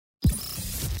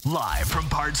Live from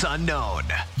parts unknown,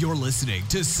 you're listening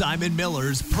to Simon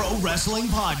Miller's Pro Wrestling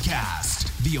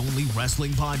Podcast, the only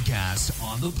wrestling podcast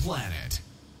on the planet,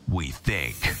 we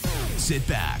think. Sit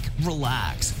back,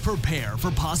 relax, prepare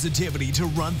for positivity to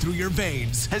run through your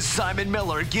veins as Simon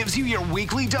Miller gives you your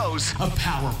weekly dose of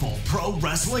powerful pro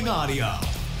wrestling audio.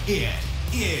 It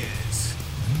is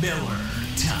Miller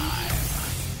Time.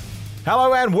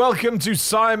 Hello and welcome to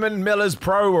Simon Miller's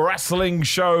Pro Wrestling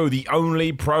Show, the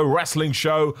only pro wrestling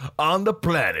show on the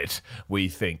planet, we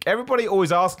think. Everybody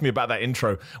always asks me about that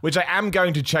intro, which I am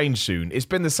going to change soon. It's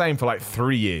been the same for like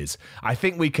 3 years. I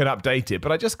think we can update it,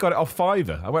 but I just got it off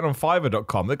Fiverr. I went on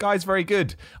Fiverr.com. The guy's very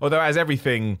good, although as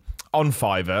everything on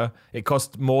Fiverr, it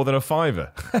costs more than a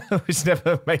fiver, which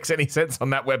never makes any sense on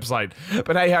that website.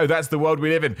 But hey ho, that's the world we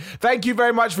live in. Thank you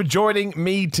very much for joining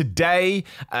me today.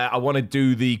 I want to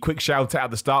do the quick shout out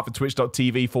at the start for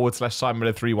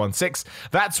twitch.tv/SimonMiller316.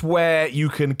 That's where you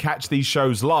can catch these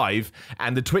shows live,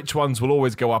 and the Twitch ones will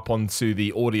always go up onto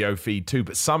the audio feed too,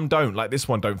 but some don't. Like this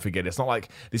one, don't forget. It's not like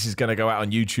this is going to go out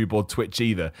on YouTube or Twitch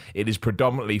either. It is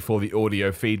predominantly for the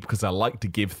audio feed because I like to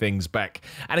give things back.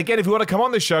 And again, if you want to come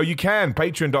on the show, you can.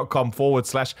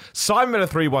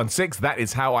 Patreon.com/SimonMiller316. That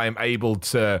is how I am able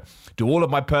to do all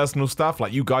of my personal stuff.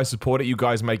 Like, you guys support it, you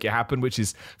guys make it happen, which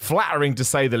is flattering to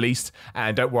say the least.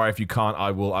 And don't worry if you can't,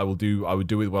 I will do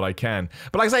with what I can.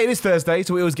 But like I say, it is Thursday,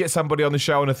 so we always get somebody on the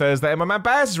show on a Thursday. And my man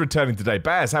Baz is returning today.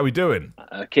 Baz, how we doing?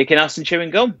 Kicking ass and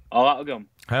chewing gum. All out of gum.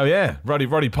 Hell yeah,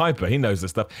 Roddy Piper, he knows this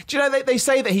stuff. Do you know, they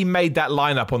say that he made that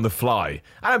lineup on the fly.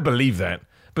 I don't believe that.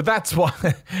 But that's why,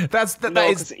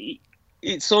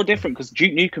 it's so different because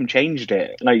Duke Nukem changed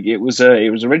it. Like it was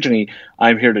originally,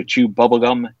 I'm here to chew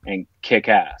bubblegum and kick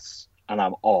ass, and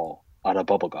I'm all out of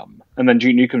bubblegum. And then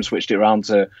Duke Nukem switched it around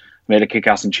to made a kick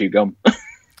ass and chew gum.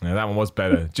 Yeah, that one was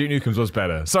better. Duke Nukem's was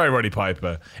better. Sorry, Roddy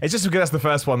Piper. It's just because that's the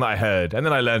first one that I heard, and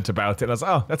then I learnt about it, and I was like,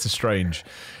 oh, that's a strange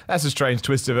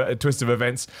twist of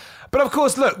events. But of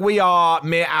course, look, we are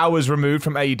mere hours removed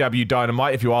from AEW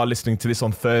Dynamite. If you are listening to this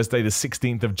on Thursday, the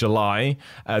 16th of July,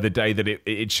 the day that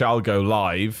it shall go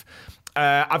live.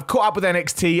 I've caught up with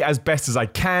NXT as best as I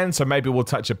can, so maybe we'll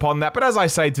touch upon that. But as I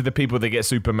say to the people that get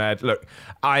super mad, look,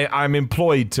 I'm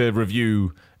employed to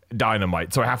review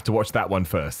Dynamite, so I have to watch that one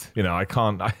first. You know, I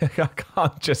can't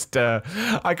just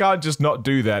not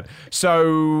do that.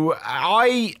 So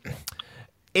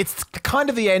it's kind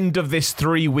of the end of this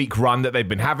 3-week run that they've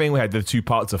been having. We had the 2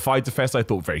 parts of Fighter Fest, I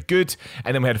thought very good,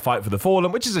 and then we had Fight for the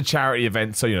Fallen, which is a charity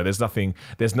event, so you know there's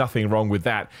nothing wrong with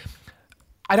that.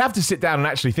 I'd have to sit down and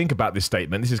actually think about this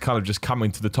statement. This is kind of just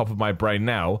coming to the top of my brain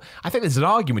now. I think there's an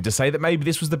argument to say that maybe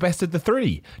this was the best of the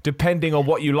 3, depending on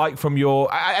what you like from your...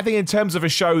 I think in terms of a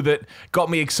show that got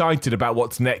me excited about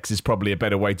what's next is probably a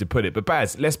better way to put it. But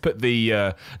Baz, let's put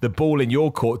the ball in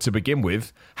your court to begin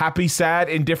with. Happy, sad,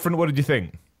 indifferent, what did you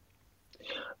think?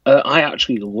 I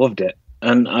actually loved it.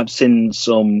 And I've seen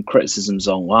some criticisms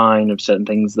online of certain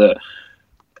things that...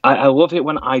 I love it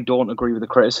when I don't agree with the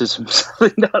criticisms. I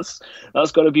think that's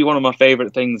got to be one of my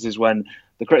favourite things, is when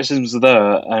the criticisms are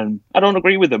there and I don't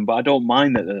agree with them, but I don't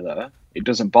mind that they're there. It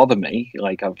doesn't bother me.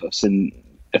 Like I've seen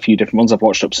a few different ones. I've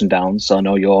watched Ups and Downs, so I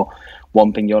know you're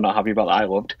one thing you're not happy about that I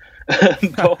loved.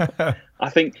 But I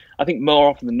think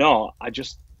more often than not,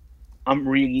 I'm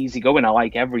really easygoing. I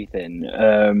like everything.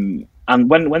 And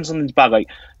when something's bad, like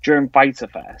during Fighter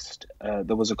Fest,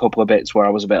 there was a couple of bits where I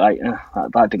was a bit like,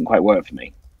 that didn't quite work for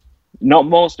me. Not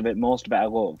most of it I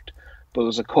loved, but there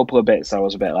was a couple of bits I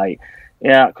was a bit like,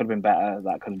 yeah, that could have been better,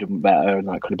 that could have been better, and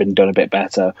that could have been done a bit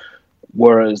better.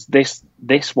 Whereas this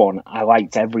one, I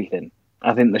liked everything.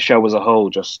 I think the show as a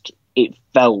whole it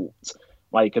felt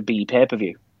like a B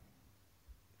pay-per-view.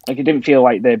 Like it didn't feel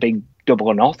like the big Double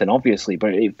or Nothing, obviously,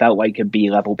 but it felt like a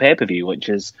B-level pay-per-view, which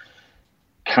is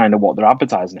kind of what they're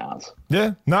advertising it as.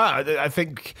 Yeah, no, I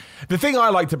think the thing I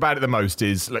liked about it the most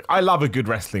is, look, I love a good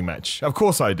wrestling match. Of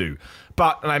course I do.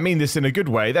 But, and I mean this in a good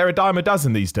way, they're a dime a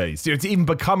dozen these days. You know, to even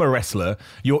become a wrestler,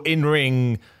 your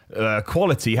in-ring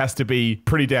quality has to be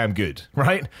pretty damn good,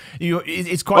 right?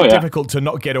 It's quite difficult to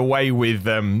not get away with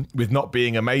not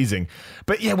being amazing.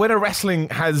 But yeah, when a wrestling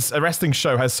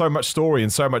show has so much story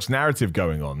and so much narrative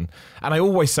going on, and I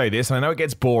always say this, and I know it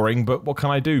gets boring, but what can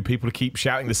I do? People keep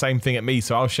shouting the same thing at me,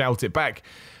 so I'll shout it back.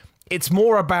 It's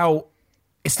not about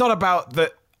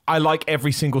that I like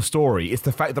every single story. It's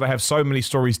the fact that I have so many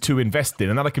stories to invest in,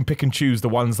 and that I can pick and choose the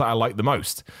ones that I like the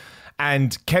most.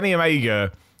 And Kenny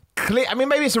Omega... I mean,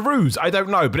 maybe it's a ruse, I don't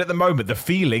know, but at the moment, the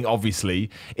feeling, obviously,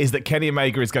 is that Kenny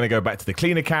Omega is going to go back to the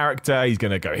cleaner character, he's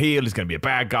going to go heel, he's going to be a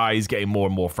bad guy, he's getting more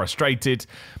and more frustrated,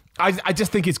 I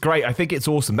just think it's great. I think it's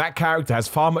awesome. That character has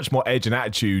far much more edge and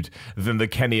attitude than the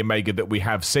Kenny Omega that we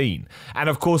have seen. And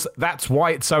of course, that's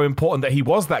why it's so important that he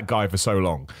was that guy for so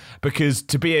long. Because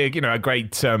to be a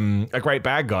great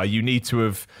bad guy, you need to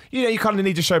have, you kind of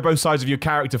need to show both sides of your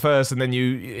character first, and then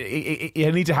you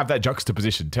need to have that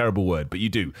juxtaposition. Terrible word, but you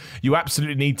do. You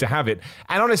absolutely need to have it.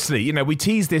 And honestly, we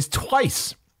teased this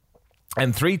twice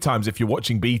and 3 times if you're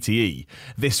watching BTE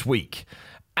this week.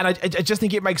 And I just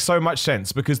think it makes so much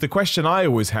sense, because the question I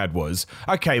always had was,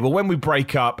 okay, well, when we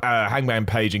break up Hangman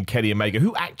Page and Kenny Omega,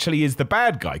 who actually is the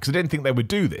bad guy? Because I didn't think they would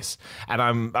do this. And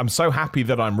I'm so happy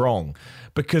that I'm wrong.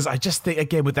 Because I just think,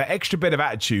 again, with that extra bit of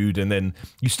attitude, and then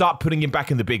you start putting him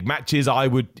back in the big matches, I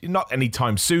would, not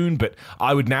anytime soon, but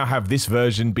I would now have this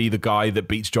version be the guy that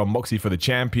beats Jon Moxley for the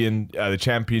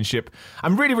championship.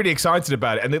 I'm really, really excited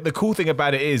about it. And the cool thing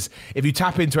about it is, if you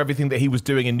tap into everything that he was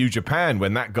doing in New Japan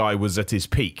when that guy was at his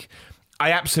peak,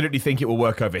 I absolutely think it will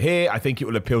work over here. I think it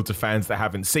will appeal to fans that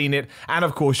haven't seen it. And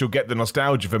of course, you'll get the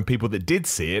nostalgia from people that did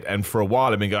see it. And for a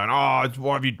while, I've been going,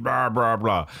 what have you, blah, blah,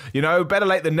 blah. Better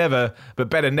late than never,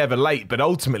 but better never late. But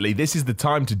ultimately, this is the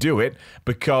time to do it,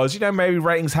 because, maybe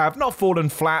ratings have not fallen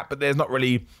flat, but there's not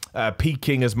really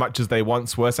peaking as much as they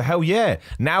once were. So hell yeah,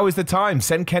 now is the time.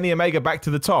 Send Kenny Omega back to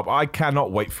the top. I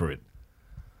cannot wait for it.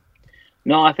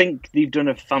 No, I think they've done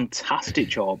a fantastic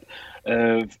job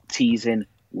of teasing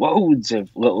loads of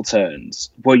little turns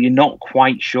where you're not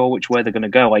quite sure which way they're going to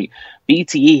go. Like,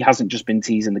 BTE hasn't just been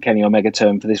teasing the Kenny Omega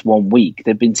turn for this 1 week.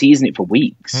 They've been teasing it for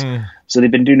weeks. So they've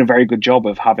been doing a very good job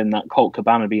of having that Colt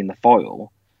Cabana being the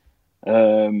foil.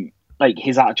 Like,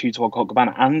 his attitude toward Colt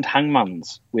Cabana and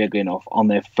Hangman's, weirdly enough, on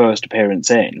their first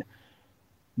appearance in,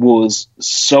 was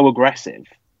so aggressive.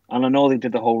 And I know they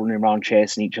did the whole running around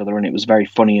chasing each other, and it was very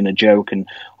funny and a joke and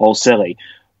all silly.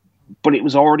 But it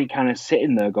was already kind of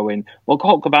sitting there going, well,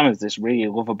 Colt Cabana's this really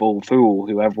lovable fool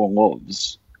who everyone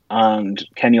loves, and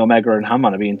Kenny Omega and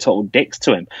Hangman are being total dicks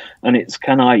to him. And it's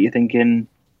kind of like you're thinking,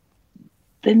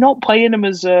 they're not playing him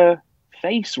as a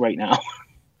face right now.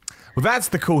 Well, that's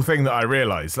the cool thing that I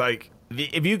realised. Like,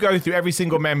 if you go through every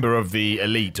single member of the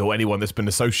Elite, or anyone that's been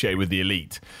associated with the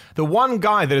Elite, the one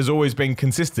guy that has always been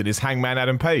consistent is Hangman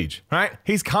Adam Page, right?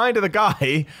 He's kind of the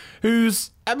guy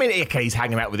who's, okay, he's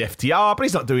hanging out with FTR, but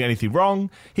he's not doing anything wrong.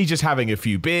 He's just having a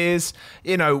few beers.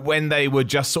 When they were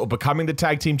just sort of becoming the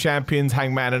tag team champions,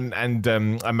 Hangman and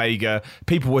Omega,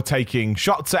 people were taking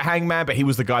shots at Hangman, but he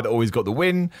was the guy that always got the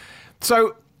win.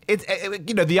 So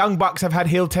the Young Bucks have had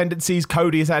heel tendencies.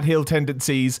 Cody has had heel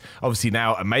tendencies. Obviously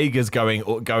now Omega's going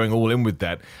all in with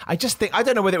that. I just think, I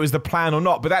don't know whether it was the plan or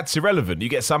not, but that's irrelevant. You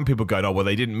get some people going, oh, well,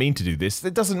 they didn't mean to do this.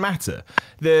 It doesn't matter.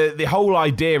 The whole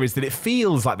idea is that it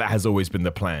feels like that has always been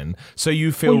the plan, so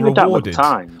you feel rewarded.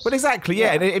 Well, exactly,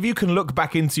 yeah. And if you can look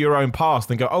back into your own past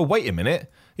and go, oh, wait a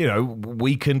minute,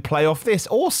 we can play off this.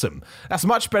 Awesome. That's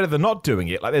much better than not doing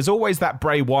it. Like, there's always that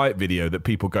Bray Wyatt video that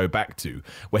people go back to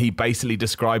where he basically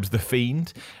describes the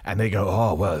Fiend, and they go,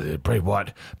 oh, well, Bray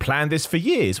Wyatt planned this for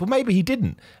years. Well, maybe he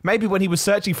didn't. Maybe when he was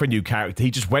searching for a new character,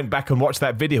 he just went back and watched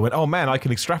that video and went, oh, man, I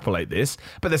can extrapolate this.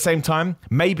 But at the same time,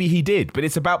 maybe he did. But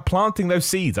it's about planting those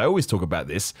seeds. I always talk about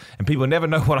this, and people never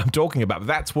know what I'm talking about. But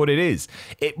that's what it is.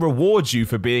 It rewards you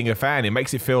for being a fan. It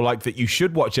makes it feel like that you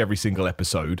should watch every single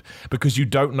episode, because you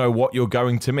don't know what you're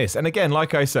going to miss. And again,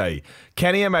 like I say,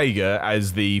 Kenny Omega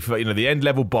as the end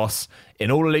level boss in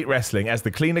All Elite Wrestling, as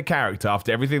the cleaner character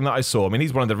after everything that I saw.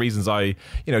 He's one of the reasons I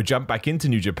jumped back into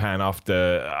New Japan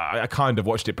after I kind of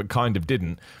watched it but kind of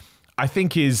didn't. I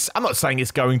think I'm not saying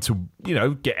it's going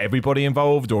to get everybody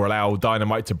involved or allow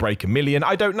Dynamite to break 1 million.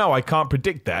 I don't know. I can't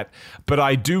predict that, but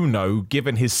I do know,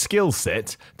 given his skill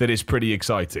set, that it's pretty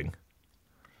exciting.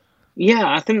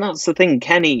 Yeah, I think that's the thing.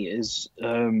 Kenny is,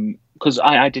 because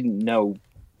I didn't know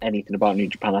anything about New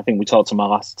Japan. I think we talked to my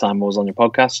last time I was on your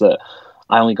podcast that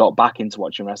I only got back into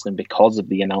watching wrestling because of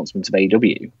the announcement of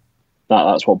AEW.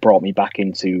 That's what brought me back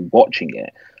into watching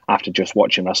it, after just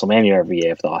watching WrestleMania every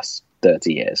year for the last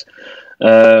 30 years.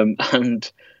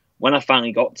 And when I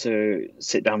finally got to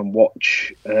sit down and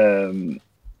watch a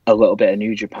little bit of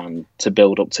New Japan to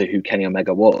build up to who Kenny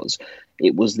Omega was,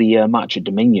 it was the match at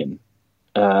Dominion.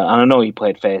 And I know he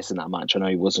played face in that match. I know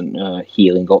he wasn't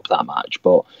healing up that match,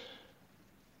 but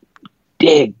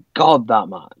dear God, that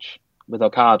match with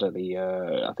Okada,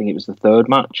 I think it was the third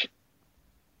match.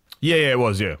 Yeah, it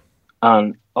was, yeah.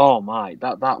 And oh my,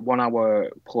 that 1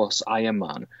 hour plus Iron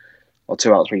Man, or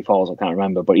 2 out of 3 falls, I can't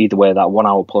remember, but either way, that 1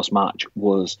 hour plus match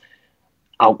was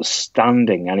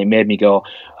outstanding, and it made me go,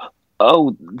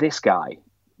 oh, this guy's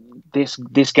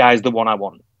the one I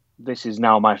want. This is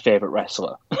now my favourite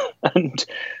wrestler. And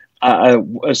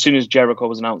As soon as Jericho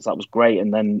was announced, that was great,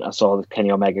 and then I saw the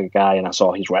Kenny Omega guy, and I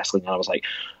saw his wrestling, and I was like,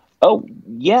 "Oh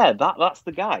yeah, that's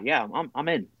the guy. Yeah, I'm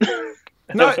in."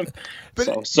 No, but,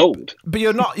 so sold. But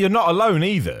you're not alone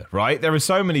either, right? There are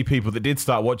so many people that did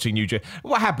start watching New Japan.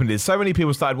 What happened is so many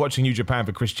people started watching New Japan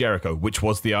for Chris Jericho, which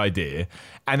was the idea,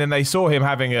 and then they saw him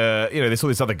having they saw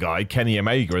this other guy, Kenny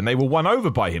Omega, and they were won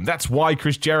over by him. That's why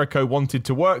Chris Jericho wanted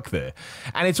to work there,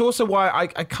 and it's also why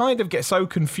I kind of get so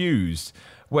confused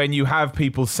when you have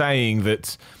people saying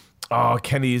that, oh,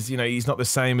 Kenny's, he's not the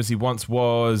same as he once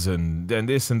was, and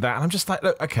this and that. And I'm just like,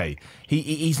 look, okay,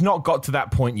 he's not got to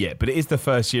that point yet, but it is the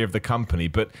first year of the company,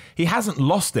 but he hasn't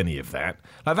lost any of that.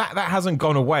 Like that hasn't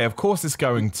gone away. Of course it's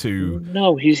going to...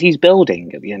 No, he's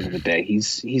building at the end of the day.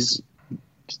 He's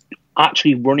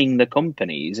actually running the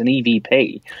company. He's an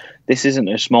EVP. This isn't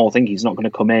a small thing. He's not going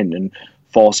to come in and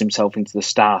force himself into the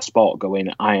star spot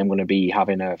going, I am going to be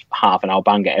having a half an hour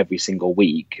banger every single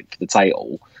week for the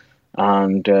title.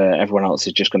 And everyone else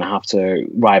is just going to have to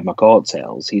ride my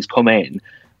coattails. He's come in,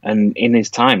 and in his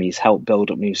time, he's helped build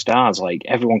up new stars. Like,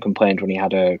 everyone complained when he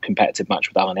had a competitive match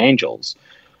with Alan Angels,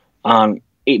 and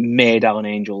it made Alan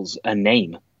Angels a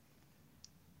name.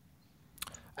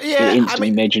 Yeah, it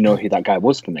instantly made you know who that guy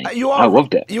was for me. I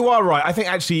loved it. You are right. I think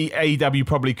actually AEW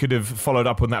probably could have followed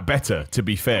up on that better, to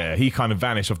be fair. He kind of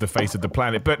vanished off the face of the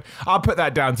planet. But I'll put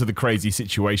that down to the crazy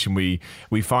situation we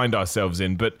find ourselves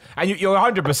in. And you're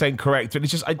 100% correct. But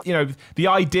it's just, the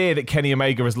idea that Kenny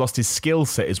Omega has lost his skill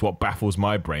set is what baffles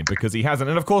my brain, because he hasn't.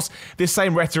 And of course, this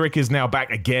same rhetoric is now back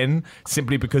again,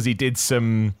 simply because he did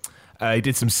some...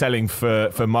 selling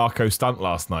for Marco Stunt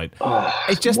last night.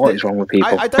 It's just what is wrong with people?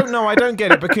 I don't know. I don't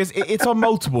get it, because it's on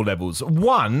multiple levels.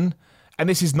 One, and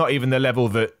this is not even the level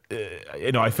that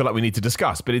I feel like we need to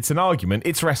discuss, but it's an argument.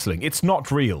 It's wrestling. It's not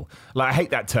real. Like, I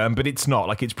hate that term, but it's not.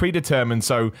 Like, it's predetermined.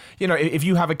 So if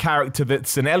you have a character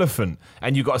that's an elephant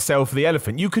and you got to sell for the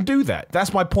elephant, you can do that.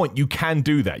 That's my point. You can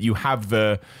do that. You have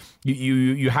the...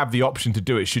 You have the option to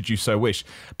do it should you so wish.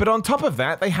 But on top of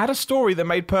that, they had a story that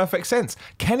made perfect sense.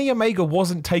 Kenny Omega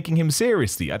wasn't taking him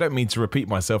seriously. I don't mean to repeat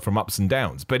myself from ups and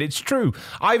downs, but it's true.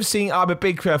 I'm a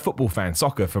big football fan,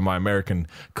 soccer, from my American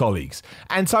colleagues.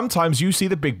 And sometimes you see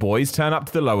the big boys turn up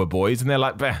to the lower boys and they're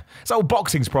like, so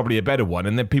boxing's probably a better one.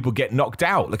 And then people get knocked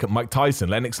out. Look at Mike Tyson,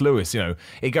 Lennox Lewis,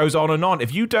 it goes on and on.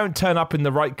 If you don't turn up in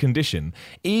the right condition,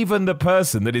 even the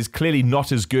person that is clearly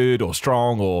not as good or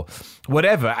strong or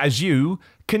whatever as you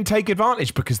can take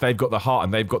advantage, because they've got the heart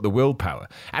and they've got the willpower.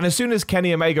 And as soon as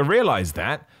Kenny Omega realized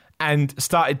that and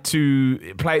started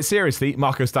to play it seriously,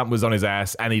 Marco Stunt was on his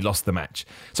ass and he lost the match.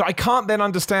 So I can't then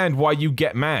understand why you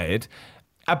get mad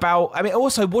about...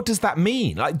 also, what does that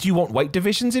mean? Like, do you want weight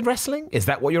divisions in wrestling? Is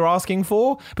that what you're asking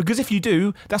for? Because if you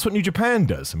do, that's what New Japan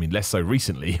does. Less so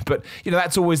recently, but,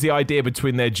 that's always the idea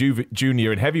between their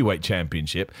junior and heavyweight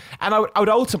championship. And I would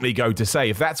ultimately go to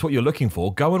say, if that's what you're looking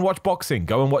for, go and watch boxing,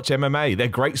 go and watch MMA. They're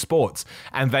great sports,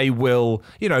 and they will,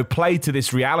 play to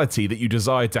this reality that you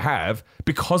desire to have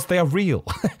because they are real.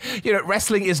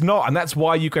 Wrestling is not, and that's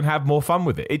why you can have more fun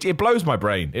with it. It blows my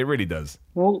brain. It really does.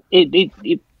 Well,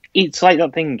 it's like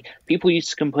that thing. People used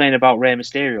to complain about Rey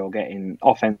Mysterio getting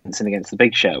offense against the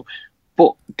Big Show.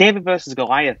 But David versus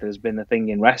Goliath has been the thing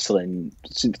in wrestling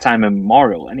since the time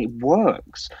immemorial, and it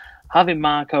works. Having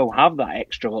Marco have that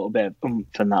extra little bit of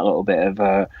oomph and that little bit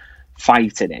of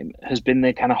fight in him has been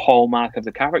the kind of hallmark of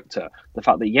the character. The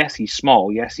fact that, yes, he's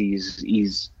small, yes,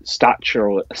 he's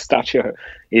stature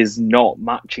is not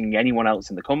matching anyone else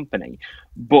in the company,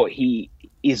 but he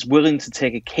is willing to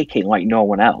take a kicking like no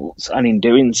one else, and in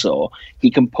doing so,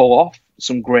 he can pull off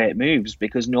some great moves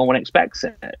because no one expects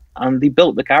it. And they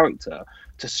built the character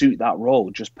to suit that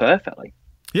role just perfectly.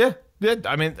 Yeah. You hit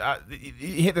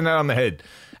the nail on the head.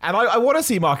 And I want to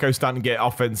see Marco Stunt get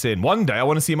offense in. One day, I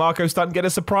want to see Marco Stunt get a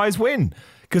surprise win,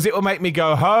 because it will make me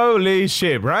go, holy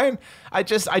shit, right? I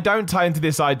don't tie into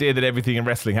this idea that everything in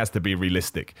wrestling has to be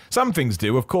realistic. Some things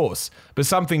do, of course, but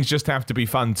some things just have to be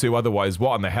fun too. Otherwise,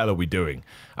 what in the hell are we doing?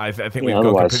 I think we've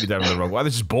gone completely down the wrong way.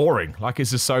 This is boring.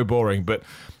 It's just so boring. But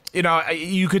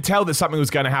you could tell that something was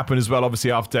going to happen as well, obviously,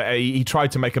 after he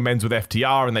tried to make amends with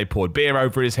FTR and they poured beer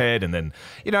over his head. And then,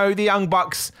 the Young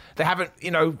Bucks, they haven't,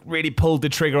 really pulled the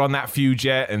trigger on that feud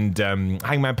yet. And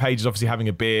Hangman Page is obviously having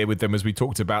a beer with them, as we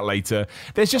talked about later.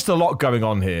 There's just a lot going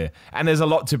on here. And there's a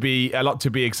lot to be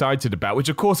excited about, which,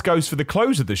 of course, goes for the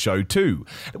close of the show, too.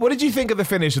 What did you think of the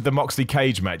finish of the Moxley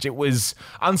Cage match? It was,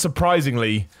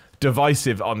 unsurprisingly,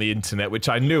 divisive on the internet, which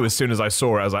I knew as soon as I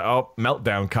saw it. I was like, oh,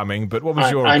 meltdown coming. But what was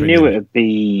your opinion? I knew it would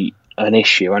be an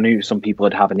issue. I knew some people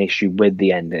would have an issue with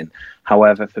the ending.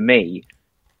 However, for me,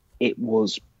 it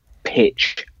was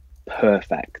pitch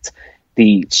perfect.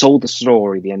 They sold the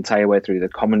story the entire way through. The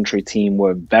commentary team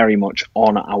were very much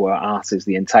on our asses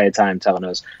the entire time, telling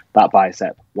us that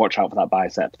bicep, watch out for that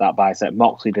bicep, that bicep.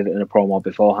 Moxley did it in a promo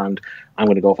beforehand. I'm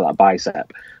going to go for that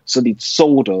bicep. So they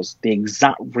sold us the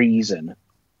exact reason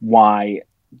why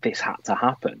this had to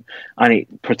happen. And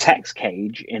it protects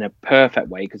Cage in a perfect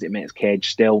way because it makes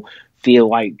Cage still feel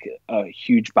like a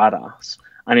huge badass.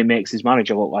 And it makes his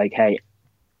manager look like, hey,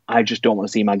 I just don't want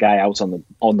to see my guy out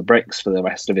on the bricks for the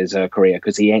rest of his career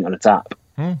because he ain't going to tap.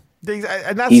 And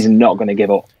he's not going to give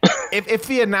up. if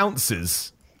the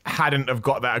announcers hadn't have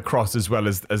got that across as well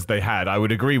as they had, I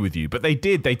would agree with you. But they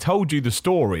did. They told you the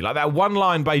story. Like that one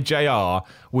line by JR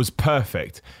was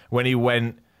perfect when he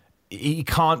went, he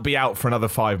can't be out for another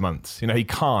 5 months. He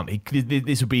can't.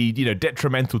 This would be,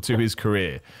 detrimental to his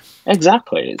career.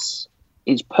 Exactly.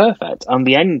 It's perfect. And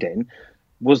the ending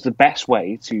was the best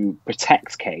way to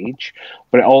protect Cage,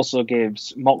 but it also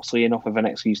gives Moxley enough of an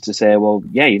excuse to say, well,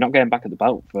 yeah, you're not getting back at the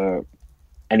belt for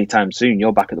any time soon.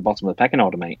 You're back at the bottom of the pecking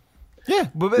order, mate. Yeah.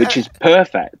 Which is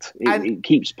perfect. It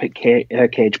keeps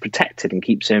Cage protected and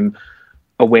keeps him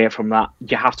away from that.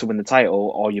 You have to win the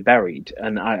title or you're buried.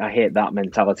 And I hate that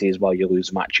mentality as well. You lose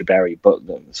a match, you're buried, but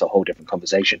it's a whole different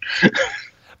conversation.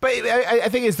 But I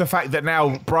think it's the fact that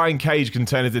now Brian Cage can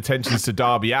turn his attentions to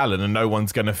Darby Allin and no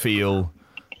one's going to feel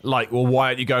like, well, why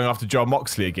aren't you going after Jon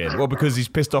Moxley again? Well, because he's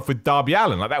pissed off with Darby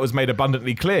Allin. Like, that was made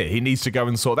abundantly clear. He needs to go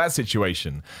and sort that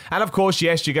situation. And, of course,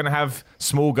 yes, you're going to have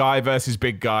small guy versus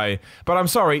big guy. But I'm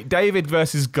sorry, David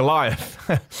versus Goliath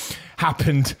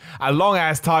happened a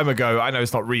long-ass time ago. I know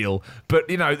it's not real, but,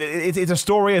 it's a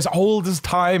story as old as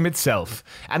time itself.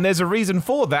 And there's a reason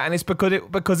for that, and it's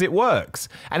because it works.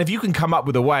 And if you can come up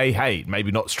with a way, hey, maybe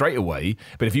not straight away,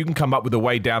 but if you can come up with a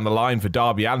way down the line for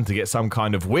Darby Allin to get some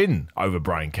kind of win over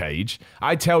Brian Cage,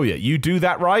 I tell you do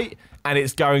that right, and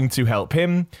it's going to help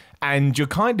him. And you're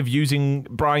kind of using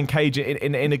Brian Cage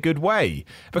in a good way.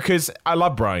 Because I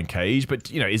love Brian Cage,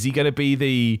 but, is he going to be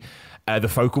the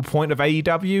focal point of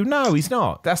AEW? No, he's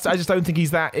not. I just don't think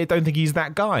he's that. I don't think he's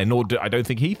that guy, I don't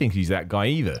think he thinks he's that guy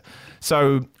either.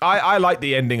 So I like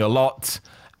the ending a lot.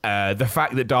 The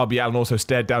fact that Darby Allin also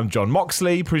stared down Jon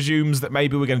Moxley presumes that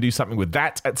maybe we're going to do something with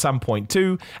that at some point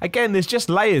too. Again, there's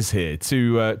just layers here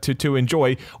to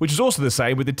enjoy, which is also the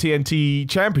same with the TNT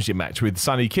Championship match with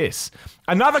Sonny Kiss.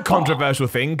 Another controversial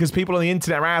thing, because people on the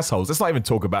internet are assholes. Let's not even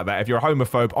talk about that. If you're a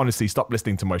homophobe, honestly, stop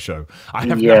listening to my show.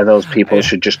 Those people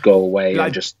should just go away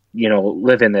and just,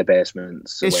 live in their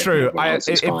basements. It's true.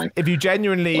 If you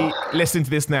genuinely listen to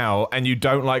this now and you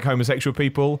don't like homosexual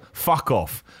people, fuck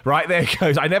off. Right, there it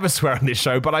goes. I never swear on this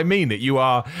show, but I mean it. You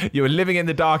are living in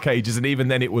the dark ages, and even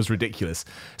then it was ridiculous.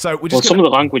 So some of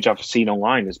the language I've seen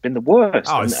online has been the worst.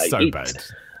 Oh, it's so bad.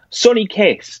 Sonny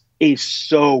Kiss is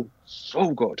so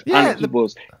good. Yeah, and he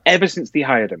was, ever since they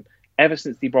hired him, ever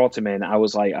since they brought him in, I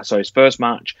was like, I saw his first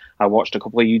match, I watched a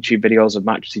couple of YouTube videos of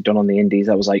matches he'd done on the indies,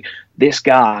 I was like, this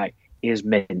guy is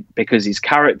mint, because his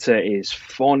character is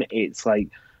fun. It's like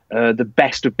the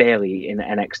best of Bayley in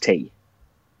NXT.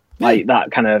 Like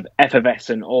that kind of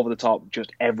effervescent, over the top,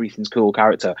 just everything's cool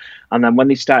character. And then when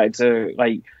they started to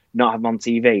not have him on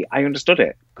TV, I understood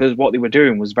it, because what they were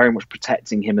doing was very much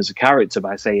protecting him as a character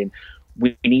by saying,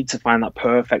 we need to find that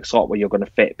perfect slot where you're going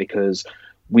to fit, because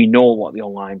we know what the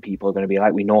online people are going to be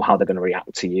like. We know how they're going to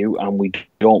react to you, and we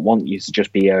don't want you to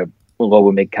just be a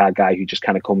lower mid-card guy who just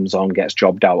kind of comes on, gets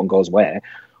jobbed out and goes away.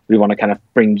 We want to kind of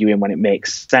bring you in when it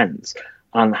makes sense.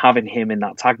 And having him in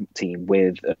that tag team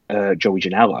with Joey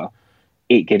Janela,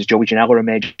 it gives Joey Janela a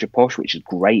major push, which is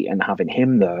great. And having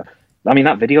him there, I mean,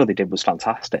 that video they did was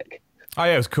fantastic. Oh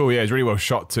yeah, it was cool. Yeah, it was really well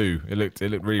shot too. It looked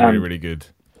really good.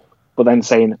 But then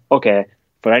saying, okay,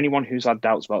 for anyone who's had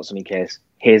doubts about Sonny Kiss,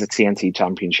 here's a TNT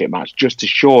Championship match just to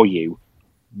show you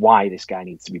why this guy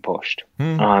needs to be pushed.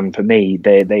 And for me,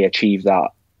 they achieved that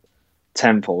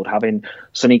tenfold, having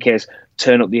Sonny Kiss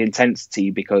turn up the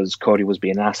intensity because Cody was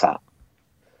being an asshat.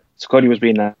 So Cody was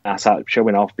being an asshat,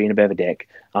 showing off, being a bit of a dick,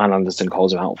 and Anderson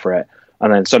calls him out for it.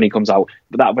 And then Sonny comes out,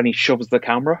 but that when he shoves the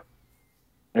camera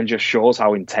and just shows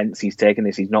how intense he's taking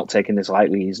this. He's not taking this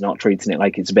lightly. He's not treating it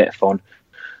like it's a bit of fun.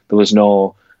 There was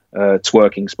no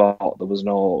twerking spot. There was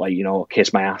no,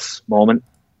 kiss my ass moment.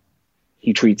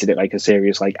 He treated it like a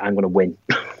serious, I'm going to win.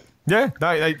 Yeah,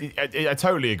 I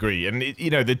totally agree. And, the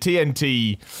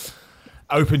TNT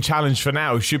Open Challenge for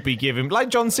now should be given, like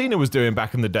John Cena was doing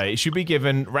back in the day, it should be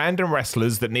given random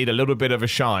wrestlers that need a little bit of a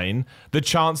shine the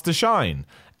chance to shine.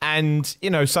 And,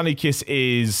 Sonny Kiss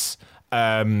is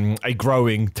a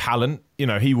growing talent.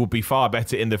 he will be far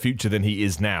better in the future than he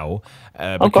is now.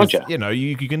 God, yeah.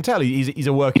 You can tell he's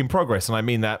a work in progress, and I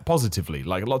mean that positively.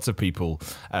 Like lots of people,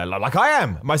 like I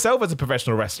am myself as a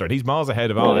professional wrestler, and he's miles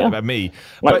ahead of me.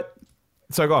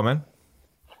 So go on, man.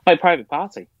 Like Private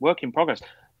Party, work in progress.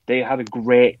 They had a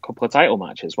great couple of title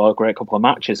matches, a great couple of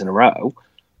matches in a row,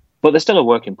 but they're still a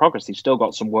work in progress. They've still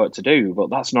got some work to do, but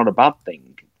that's not a bad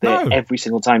thing. No. Every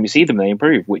single time you see them, they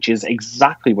improve, which is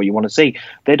exactly what you want to see.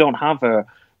 They don't have a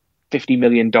 $50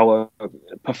 million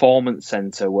performance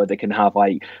center where they can have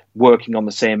like working on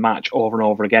the same match over and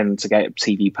over again to get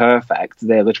TV perfect.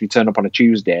 They literally turn up on a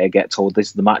Tuesday, get told this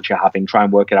is the match you're having, try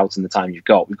and work it out in the time you've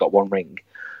got. We've got one ring.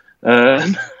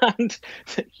 And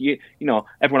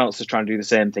everyone else is trying to do the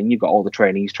same thing. You've got all the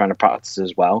trainees trying to practice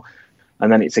as well.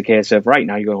 And then it's a case of, right,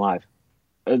 now you're going live.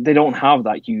 They don't have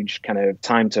that huge kind of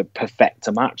time to perfect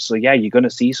a match. So yeah, you're going to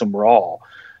see some raw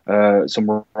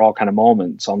kind of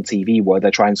moments on TV where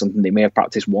they're trying something they may have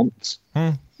practiced once.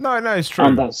 No, it's true.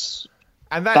 And that's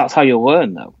how you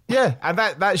learn, though. Yeah, and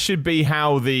that should be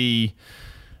how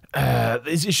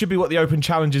it should be what the Open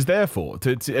Challenge is there for,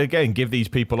 to again give these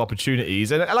people opportunities.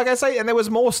 And like I say, and there was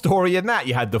more story in that.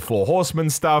 You had the Four Horsemen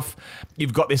stuff.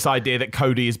 You've got this idea that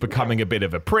Cody is becoming a bit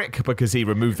of a prick because he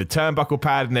removed the turnbuckle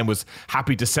pad and then was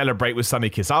happy to celebrate with Sonny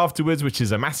Kiss afterwards, which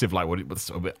is a massive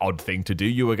odd thing to do.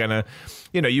 You were gonna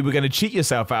cheat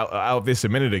yourself out of this a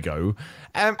minute ago.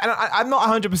 And I'm not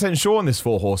 100% sure on this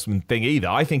Four Horsemen thing either.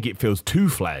 I think it feels too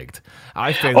flagged.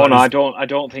 I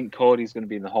don't think Cody's going to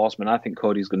be in the Horseman. I think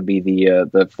Cody's going to be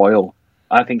the foil.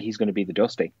 I think he's going to be the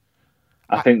Dusty.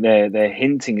 I think they're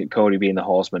hinting at Cody being the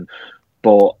Horseman,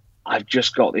 but I've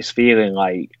just got this feeling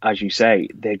like, as you say,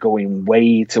 they're going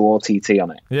way too OTT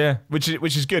on it. Yeah, which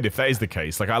is good if that is the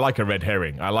case. Like I like a red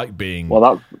herring. I like being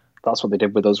that's what they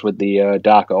did with us with the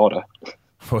Dark Order.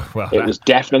 It was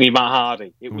definitely Matt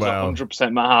Hardy. It was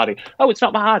 100% Matt Hardy. Oh, it's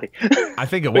not Matt Hardy. I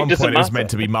think at one point it was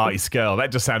meant to be Marty Scurll.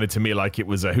 That just sounded to me like it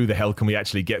was who the hell can we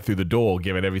actually get through the door,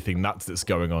 given everything nuts that's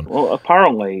going on. Well,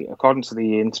 apparently, according to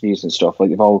the interviews and stuff,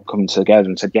 they've all come together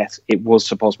and said, yes, it was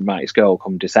supposed to be Marty Scurll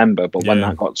come December, but when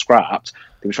that got scrapped,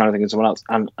 they were trying to think of someone else.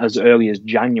 And as early as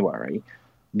January,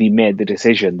 they made the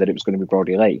decision that it was going to be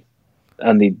Brody Lee.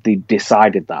 And they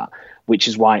decided that, which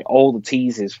is why all the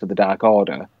teases for the Dark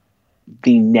Order,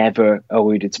 they never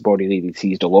alluded to Brody Lee. They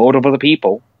teased a load of other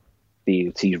people. They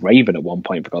teased Raven at one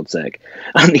point, for God's sake.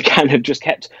 And they kind of just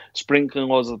kept sprinkling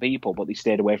loads of people, but they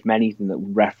stayed away from anything that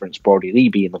referenced Brody Lee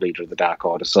being the leader of the Dark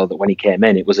Order, so that when he came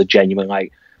in, it was a genuine,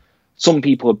 like, some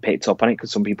people had picked up on it,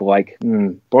 because some people were like,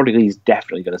 Brody Lee's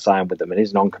definitely going to sign with them, and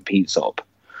his non-compete's up.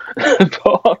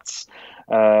 But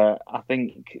I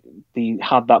think they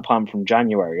had that plan from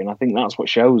January, and I think that's what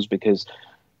shows, because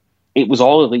it was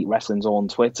all Elite Wrestling's own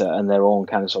Twitter and their own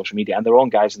kind of social media and their own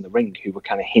guys in the ring who were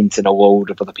kind of hinting a load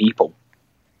of other people.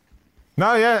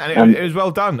 No, yeah, and it was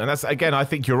well done. And that's, again, I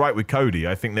think you're right with Cody.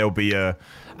 I think there'll be a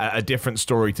different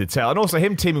story to tell. And also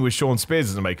him teaming with Sean Spears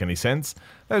doesn't make any sense.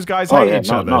 Those guys hate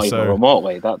each other. Not even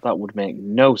remotely. That would make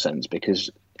no sense, because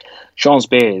Sean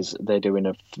Spears, they're doing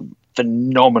a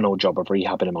phenomenal job of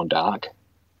rehabbing him on Dark,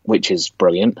 which is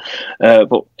brilliant.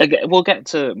 But again, we'll get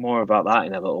to more about that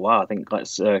in a little while. I think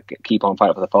let's keep on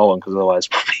fighting for the Fallen, because otherwise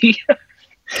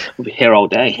we'll be here all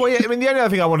day. Well, yeah, I mean, the only other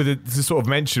thing I wanted to sort of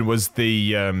mention was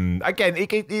the again, the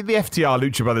FTR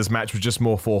Lucha Brothers match was just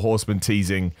more Four Horsemen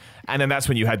teasing, and then that's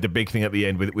when you had the big thing at the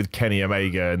end with Kenny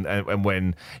Omega, and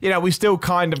when we still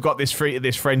kind of got this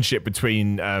friendship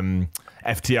between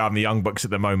FTR and the Young Bucks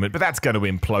at the moment, but that's going to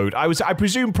implode. I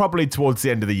presume probably towards the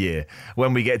end of the year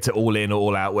when we get to All In,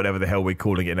 All Out, whatever the hell we're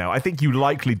calling it now. I think you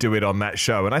likely do it on that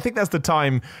show, and I think that's the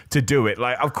time to do it.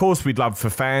 Like, of course, we'd love for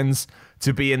fans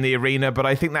to be in the arena, but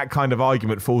I think that kind of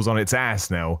argument falls on its ass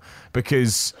now,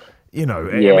 because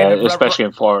especially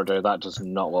in Florida, that does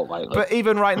not look likely. But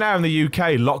even right now in the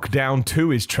UK, Lockdown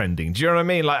 2 is trending. Do you know what I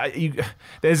mean? Like,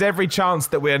 there's every chance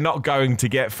that we're not going to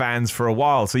get fans for a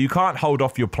while, so you can't hold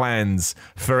off your plans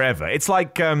forever. It's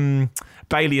like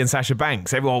Bayley and Sasha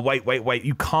Banks. Everyone, wait.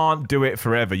 You can't do it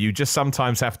forever. You just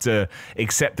sometimes have to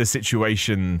accept the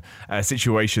situation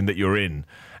that you're in,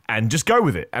 and just go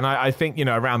with it. And I think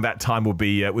around that time would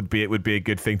be a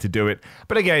good thing to do it.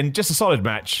 But again, just a solid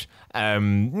match.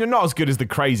 Not as good as the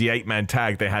crazy 8-man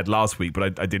tag they had last week,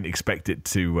 but I didn't expect it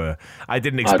to. I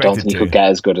don't think it could get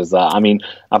as good as that. I mean,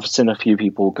 I've seen a few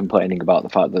people complaining about the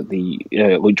fact that the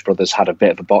Lucha Brothers had a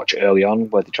bit of a botch early on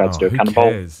where they tried to do a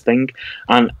cannonball thing,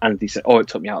 and they said, "Oh, it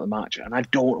took me out of the match," and I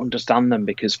don't understand them,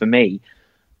 because for me,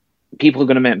 people are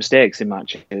going to make mistakes in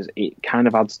matches. It kind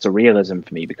of adds to realism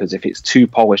for me, because if it's too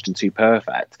polished and too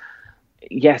perfect,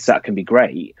 yes, that can be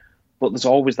great. But there's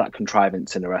always that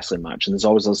contrivance in a wrestling match, and there's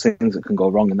always those things that can go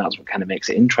wrong, and that's what kind of makes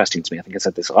it interesting to me. I think I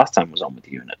said this last time I was on with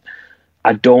you, and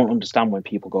I don't understand when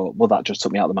people go, well, that just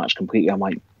took me out of the match completely. I'm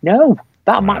like, no,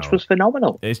 that match was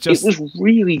phenomenal. It was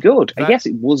really good. I guess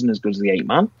it wasn't as good as the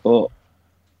 8-man,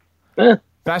 but...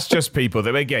 That's just people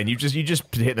that, again, you just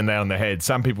hit the nail on the head.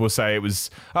 Some people will say it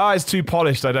was, it's too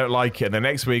polished, I don't like it. And the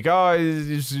next week,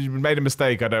 you made a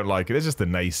mistake, I don't like it. It's just the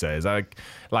naysayers.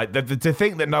 To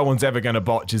think that no one's ever going to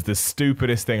botch is the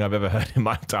stupidest thing I've ever heard in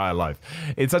my entire life.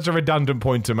 It's such a redundant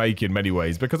point to make in many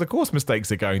ways, because of course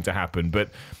mistakes are going to happen. But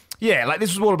yeah, like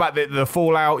this was all about the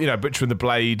fallout, Butcher and the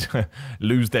Blade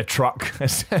lose their truck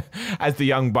as the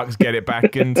Young Bucks get it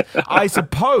back. And I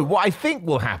suppose what I think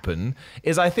will happen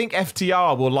is I think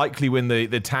FTR will likely win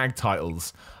the tag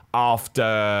titles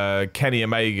after Kenny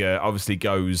Omega obviously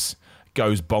goes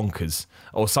bonkers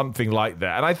or something like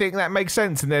that. And I think that makes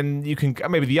sense. And then you can,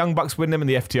 maybe the Young Bucks win them and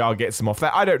the FTR gets them off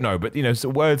that. I don't know, but so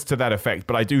words to that effect.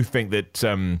 But I do think that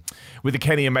with the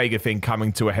Kenny Omega thing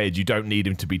coming to a head, you don't need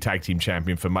him to be tag team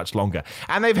champion for much longer.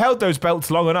 And they've held those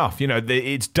belts long enough.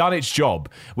 It's done its job,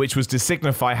 which was to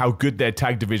signify how good their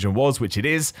tag division was, which it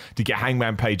is, to get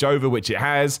Hangman Page over, which it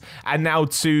has, and now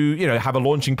to, have a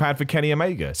launching pad for Kenny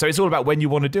Omega. So it's all about when you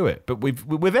want to do it. But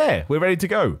we're there. We're ready to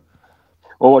go.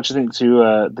 Well, what do you think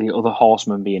to the other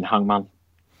Horseman being Hangman?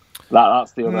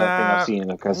 That's the other thing I've seen,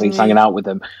 because he's hanging out with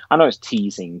them. I know it's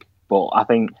teasing, but I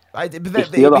think he's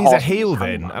a heel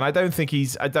then, and I don't think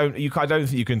I don't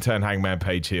think you can turn Hangman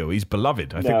Page heel. He's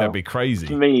beloved. I think that'd be crazy.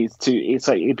 For me, it's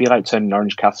like it'd be like turning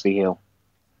Orange Cassidy heel.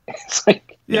 It's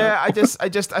like I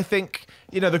think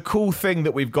the cool thing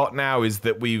that we've got now is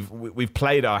that we've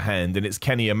played our hand, and it's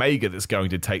Kenny Omega that's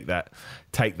going to take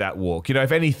that walk.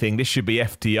 If anything, this should be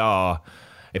FTR.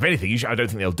 If anything, I don't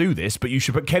think they'll do this, but you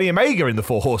should put Kenny Omega in the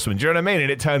Four Horsemen. Do you know what I mean? And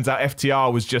it turns out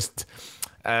FTR was just,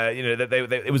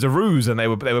 it was a ruse, and they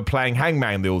were playing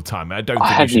Hangman the whole time. I don't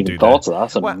think you should do that. I hadn't even thought of that.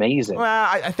 That's amazing. Well,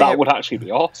 I think that would actually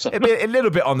be awesome. It'd be a little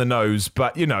bit on the nose,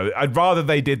 but I'd rather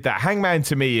they did that. Hangman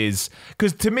to me is,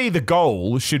 because to me the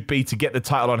goal should be to get the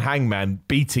title on Hangman,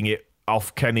 beating it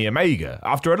off Kenny Omega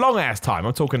after a long ass time.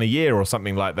 I'm talking a year or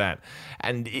something like that.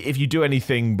 And if you do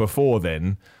anything before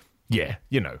then,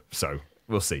 so.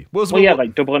 We'll see.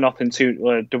 Like Double or Nothing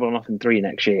 2, Double or Nothing 3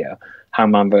 next year,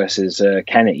 Hangman versus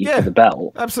Kenny for the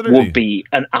belt, absolutely would be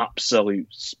an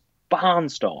absolute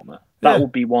barnstormer. That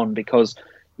would be one, because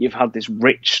you've had this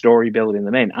rich story building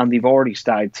them in, and they've already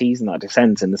started teasing that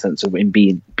descent in the sense of him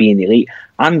being elite.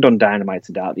 And on Dynamite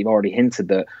and Dark, they've already hinted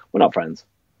that we're not friends.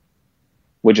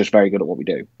 We're just very good at what we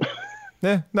do.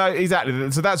 Yeah, no,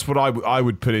 exactly. So that's what I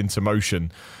would put into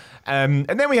motion. And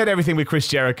then we had everything with Chris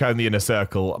Jericho and the Inner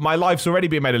Circle. My life's already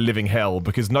been made a living hell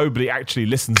because nobody actually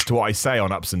listens to what I say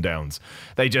on Ups and Downs.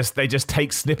 They just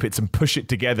take snippets and push it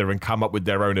together and come up with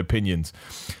their own opinions.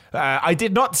 I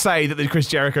did not say that the Chris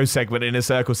Jericho segment, Inner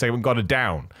Circle segment, got a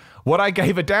down. What I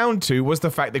gave a down to was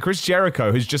the fact that Chris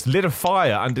Jericho has just lit a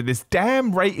fire under this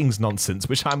damn ratings nonsense,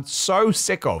 which I'm so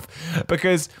sick of.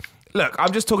 Because... look,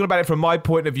 I'm just talking about it from my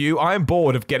point of view. I am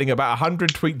bored of getting about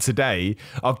 100 tweets a day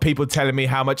of people telling me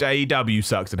how much AEW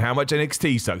sucks and how much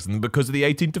NXT sucks, and because of the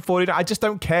 18 to 49, I just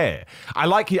don't care.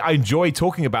 I enjoy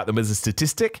talking about them as a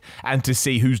statistic and to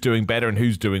see who's doing better and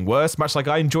who's doing worse, much like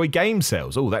I enjoy game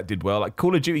sales. Oh, that did well. Like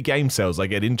Call of Duty game sales I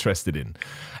get interested in.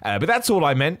 But that's all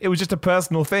I meant. It was just a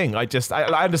personal thing. I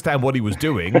understand what he was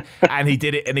doing, and he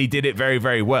did it very,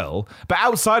 very well. But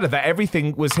outside of that,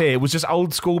 everything was just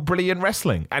old school brilliant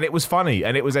wrestling, and it was funny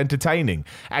and it was entertaining.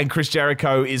 And Chris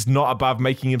Jericho is not above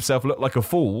making himself look like a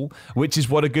fool, which is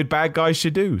what a good bad guy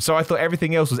should do. So I thought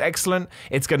everything else was excellent.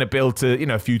 It's going to build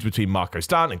to feuds between Marco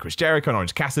Stunt and Chris Jericho and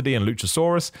Orange Cassidy and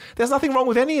Luchasaurus. There's nothing wrong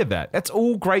with any of that. That's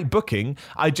all great booking.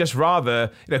 I just rather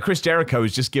Chris Jericho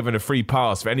is just given a free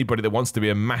pass for anybody that wants to be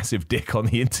a massive dick on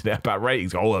the internet about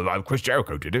ratings. Oh, Chris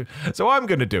Jericho did it, so I'm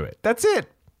going to do it. That's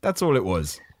it. That's all it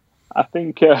was. I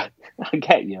think I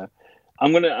get you.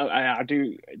 I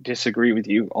do disagree with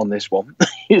you on this one.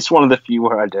 It's one of the few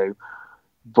where I do.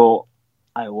 But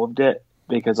I loved it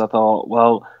because I thought,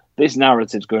 well, this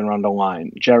narrative's going around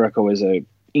online. Jericho is an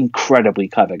incredibly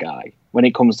clever guy when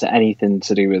it comes to anything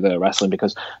to do with wrestling,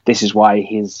 because this is why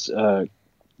he's the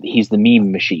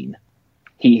meme machine.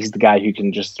 He's the guy who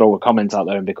can just throw a comment out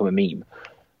there and become a meme.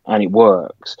 And it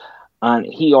works. And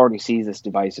he already sees this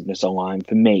divisiveness online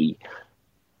for me.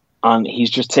 And he's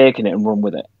just taken it and run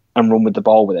with it. And run with the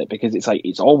ball with it, because it's like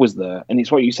it's always there, and it's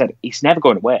what you said, it's never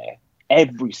going away.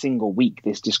 Every single week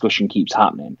this discussion keeps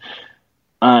happening,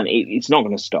 and it's not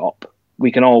going to stop.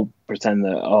 We can all pretend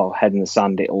that head in the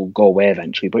sand, it'll go away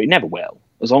eventually, but it never will.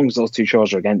 As long as those two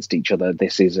shows are against each other,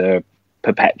 this is a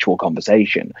perpetual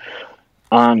conversation.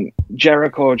 And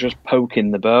Jericho just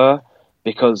poking the bear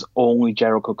because only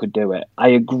Jericho could do it. I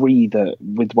agree that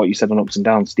with what you said on Ups and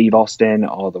Downs, Steve Austin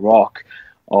or The Rock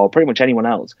or pretty much anyone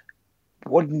else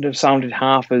wouldn't have sounded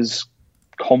half as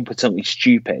competently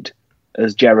stupid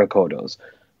as Jericho does.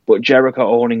 But Jericho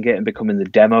owning it and becoming the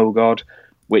demo god,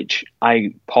 which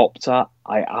I popped at,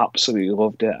 I absolutely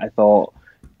loved it. I thought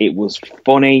it was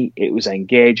funny, it was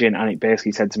engaging, and it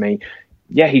basically said to me,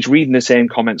 yeah, he's reading the same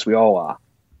comments we all are.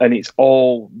 And it's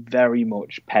all very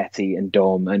much petty and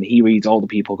dumb. And he reads all the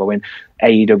people going,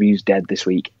 AEW's dead this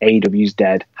week. AEW's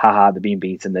dead. Haha, they're being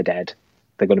beaten. They're dead.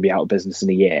 They're going to be out of business in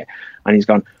a year. And he's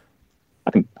gone,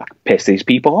 I can piss these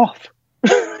people off.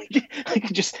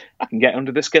 I can get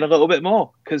under the skin a little bit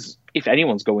more. Because if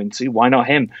anyone's going to, why not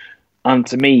him? And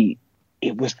to me,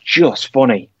 it was just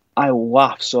funny. I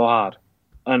laughed so hard.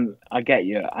 And I get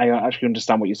you. I actually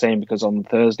understand what you're saying, because on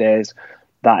Thursdays,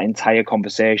 that entire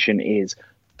conversation is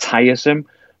tiresome.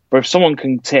 But if someone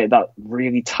can take that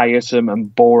really tiresome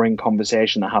and boring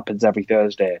conversation that happens every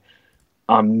Thursday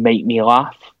and make me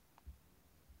laugh,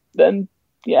 then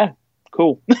yeah,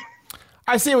 cool.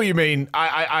 I see what you mean.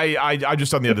 I'm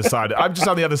just on the other side. I'm just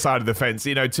on the other side of the fence.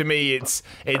 You know, to me, it's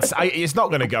not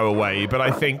going to go away. But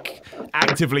I think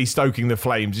actively stoking the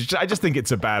flames, I just think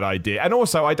it's a bad idea. And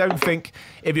also, I don't think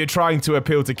if you're trying to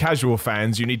appeal to casual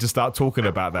fans, you need to start talking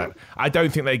about that. I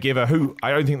don't think they give a hoot.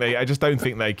 I just don't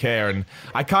think they care. And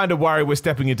I kind of worry we're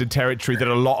stepping into territory that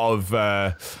a lot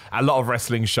of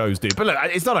wrestling shows do. But look,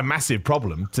 it's not a massive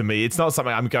problem to me. It's not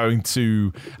something I'm going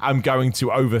to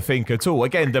overthink at all.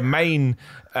 Again, the main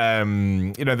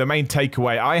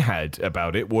takeaway I had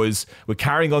about it was we're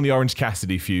carrying on the Orange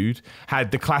Cassidy feud.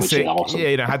 Had the classic,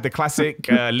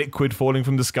 awesome. Liquid falling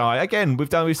from the sky. Again, we've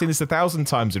seen this 1,000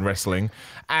 times in wrestling,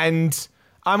 and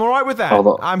I'm all right with that.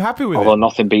 I'm happy with it. Although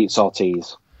nothing beats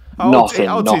Ortiz.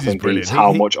 Nothing beats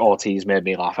how much Ortiz made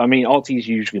me laugh. I mean, Ortiz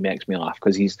usually makes me laugh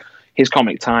because his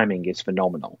comic timing is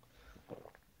phenomenal.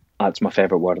 That's my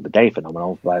favourite word of the day,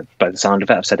 phenomenal. By the sound of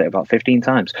it, I've said it about 15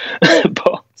 times.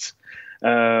 But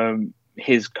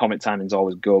his comic timing's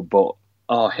always good. But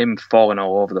him falling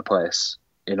all over the place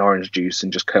in orange juice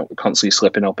and just constantly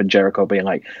slipping up, and Jericho being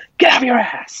like, "Get out of your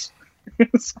ass!"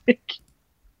 It's like,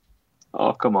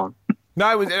 oh, come on.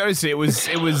 No, it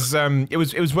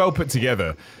was well put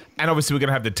together. And obviously, we're going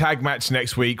to have the tag match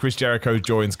next week. Chris Jericho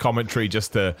joins commentary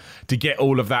just to get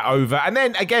all of that over. And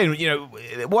then, again, you know,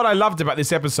 what I loved about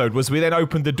this episode was we then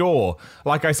opened the door,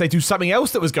 like I say, to something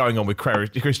else that was going on with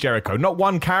Chris Jericho. Not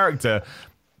one character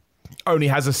only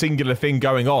has a singular thing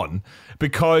going on,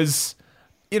 because,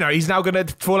 you know, he's now going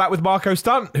to fall out with Marco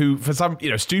Stunt, who, for some, you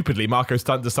know, stupidly, Marco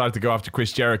Stunt decided to go after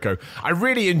Chris Jericho. I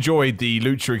really enjoyed the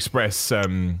Lucha Express,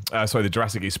 the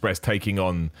Jurassic Express taking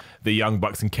on the Young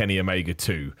Bucks and Kenny Omega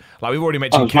too. Like, we've already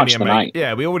mentioned Kenny Omega.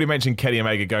 Yeah, we already mentioned Kenny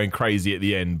Omega going crazy at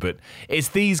the end, but it's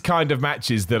these kind of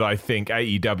matches that I think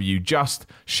AEW just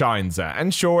shines at.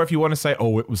 And sure, if you want to say,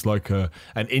 oh, it was like an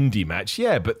indie match,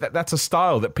 yeah, but that's a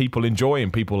style that people enjoy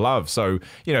and people love. So,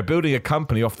 you know, building a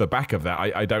company off the back of that,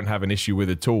 I don't have an issue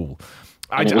with it at all.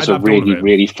 It was a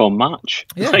really fun match.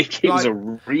 Yeah, it was a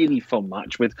really fun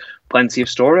match with plenty of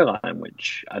storyline,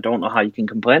 which I don't know how you can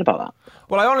complain about that.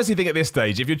 Well, I honestly think at this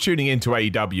stage, if you're tuning into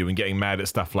AEW and getting mad at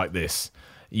stuff like this,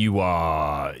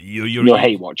 you're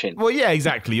hate watching. Well, yeah,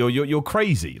 exactly. You're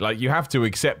crazy. Like, you have to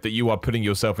accept that you are putting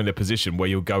yourself in a position where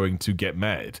you're going to get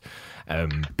mad.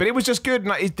 But it was just good.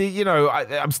 You know,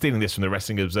 I'm stealing this from the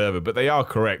Wrestling Observer, but they are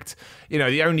correct. You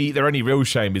know, their only real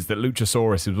shame is that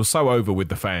Luchasaurus was so over with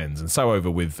the fans and so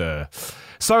over with the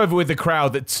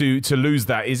crowd that to lose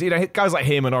that is, you know, guys like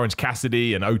him and Orange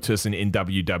Cassidy and Otis in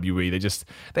WWE,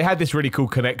 they had this really cool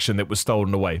connection that was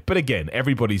stolen away. But again,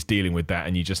 everybody's dealing with that,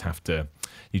 and you just have to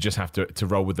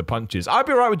roll with the punches. I'd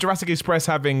be all right with Jurassic Express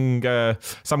having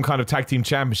some kind of tag team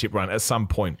championship run at some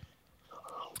point.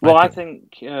 Well, I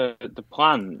think the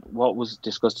plan, what was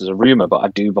discussed as a rumour, but I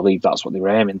do believe that's what they were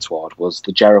aiming toward, was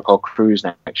the Jericho Cruise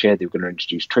next year. They were going to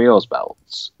introduce trios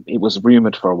belts. It was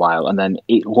rumoured for a while, and then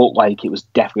it looked like it was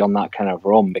definitely on that kind of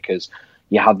run, because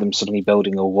you had them suddenly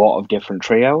building a lot of different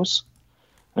trios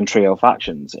and trio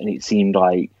factions, and it seemed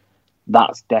like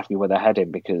that's definitely where they're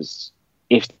heading, because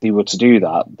if they were to do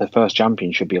that, the first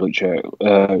champion should be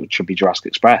Jurassic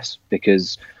Express,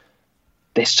 because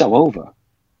they're so over.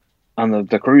 And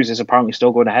the cruise is apparently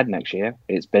still going ahead next year.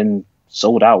 It's been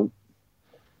sold out.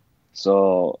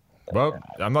 So, well,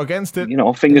 I'm not against it. You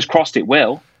know, fingers crossed it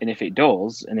will. And if it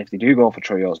does, and if they do go for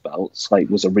trios belts, like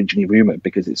was originally rumoured,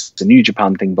 because it's a New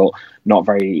Japan thing, but not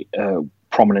very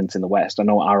prominent in the West. I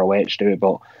know ROH do it,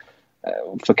 but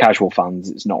for casual fans,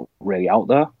 it's not really out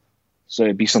there. So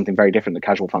it'd be something very different that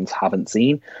casual fans haven't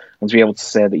seen. And to be able to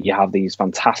say that you have these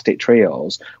fantastic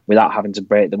trios without having to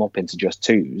break them up into just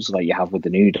twos like you have with the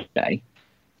New Day.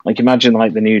 Like, imagine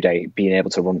like the New Day being able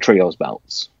to run trios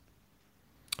belts.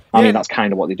 I mean, that's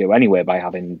kind of what they do anyway by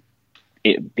having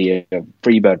it be a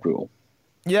Freebird rule.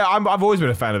 Yeah, I've always been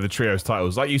a fan of the trios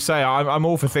titles. Like you say, I'm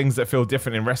all for things that feel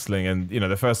different in wrestling. And, you know,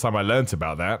 the first time I learnt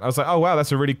about that, I was like, oh, wow,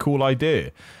 that's a really cool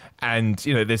idea. And,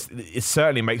 you know, it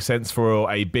certainly makes sense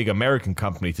for a big American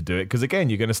company to do it. Because, again,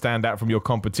 you're going to stand out from your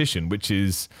competition, which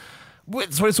is what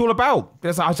it's all about.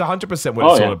 That's 100%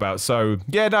 what it's all about. So,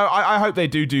 yeah, no, I hope they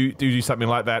do something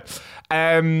like that.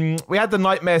 We had the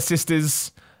Nightmare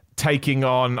Sisters taking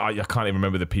on, I can't even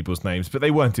remember the people's names, but they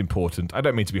weren't important. I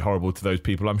don't mean to be horrible to those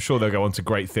people. I'm sure they'll go on to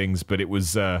great things, but it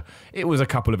was a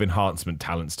couple of enhancement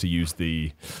talents, to use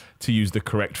the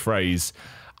correct phrase.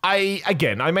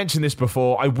 I mentioned this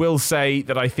before. I will say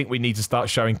that I think we need to start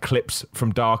showing clips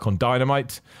from Dark on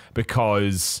Dynamite,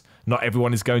 because not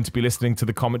everyone is going to be listening to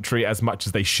the commentary as much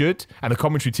as they should. And the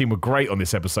commentary team were great on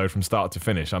this episode from start to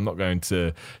finish. I'm not going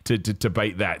to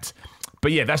debate that.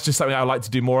 But yeah, that's just something I like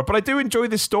to do more of. But I do enjoy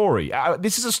this story.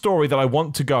 This is a story that I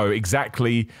want to go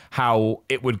exactly how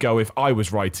it would go if I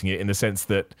was writing it, in the sense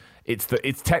that it's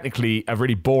technically a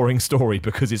really boring story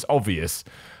because it's obvious.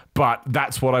 But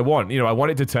that's what I want. You know, I want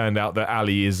it to turn out that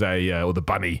Ali is or the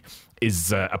bunny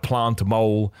is a plant, a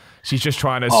mole. She's just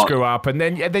trying to screw up, and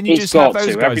then you just have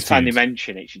those guys. Every time they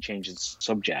mention it, she changes the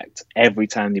subject. Every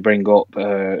time they bring up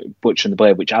Butcher and the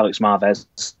Blade, which Alex Marvez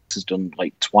has done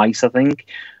like twice, I think.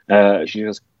 She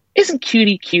goes, "Isn't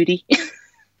cutie?"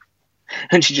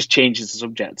 And she just changes the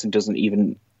subject and doesn't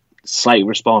even slightly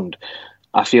respond.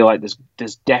 I feel like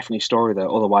there's definitely story there.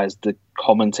 Otherwise, the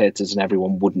commentators and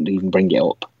everyone wouldn't even bring it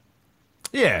up.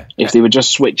 Yeah. If they were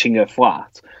just switching her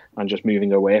flat and just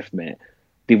moving away from it,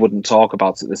 they wouldn't talk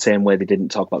about it the same way they didn't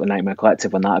talk about the Nightmare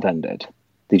Collective when that had ended.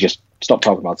 They just stopped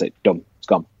talking about it. Done. It's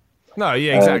gone. No,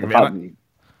 yeah, exactly.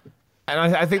 And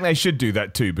I think they should do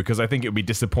that too, because I think it would be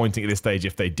disappointing at this stage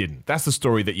if they didn't. That's the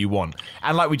story that you want.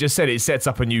 And like we just said, it sets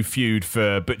up a new feud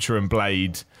for Butcher and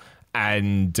Blade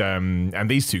and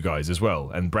these two guys as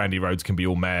well. And Brandy Rhodes can be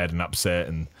all mad and upset,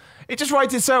 and it just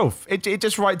writes itself. It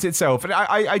just writes itself. And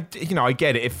I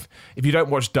get it. If you don't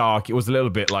watch Dark, it was a little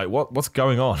bit like, what's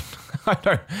going on?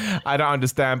 I don't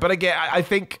understand. But again, I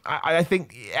think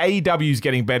AEW is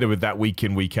getting better with that week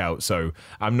in, week out. So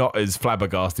I'm not as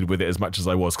flabbergasted with it as much as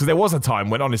I was, because there was a time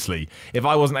when, honestly, if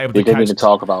I wasn't able to didn't even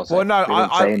talk about it. Well, no,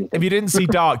 if you didn't see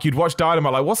Dark, you'd watch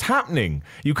Dynamite like, what's happening?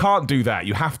 You can't do that.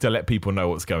 You have to let people know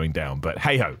what's going down. But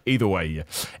hey ho, either way,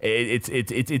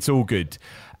 it's all good.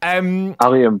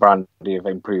 Ali and Brandy have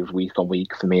improved week on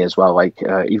week for me as well. Like,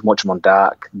 even watching them on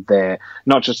Dark, they're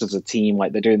not just as a team,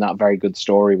 like they're doing that very good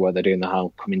story where they're doing the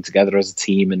whole coming together as a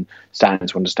team and starting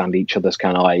to understand each other's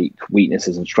kind of like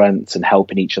weaknesses and strengths and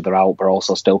helping each other out, but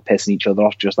also still pissing each other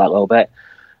off just that little bit.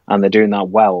 And they're doing that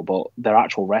well, but their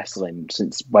actual wrestling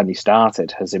since when they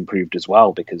started has improved as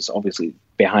well, because obviously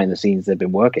behind the scenes they've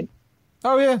been working.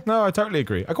 Oh yeah, no, I totally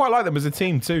agree. I quite like them as a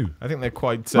team too. I think they're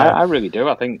quite. I really do.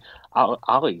 I think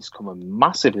Ali's come a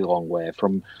massively long way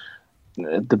from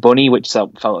the bunny, which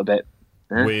felt a bit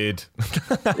weird.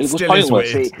 It was still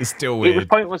pointless. Weird. It's still weird. It was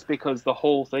pointless because the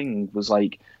whole thing was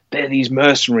like, they're these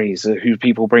mercenaries who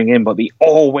people bring in, but they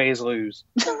always lose.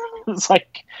 It's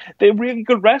like, they're really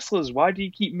good wrestlers. Why do you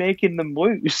keep making them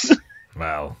lose?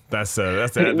 Wow, that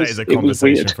is a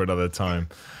conversation for another time.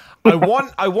 I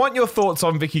want your thoughts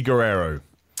on Vicky Guerrero.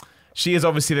 She is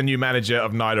obviously the new manager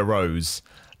of Nyla Rose.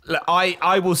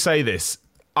 I will say this.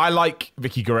 I like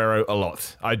Vicky Guerrero a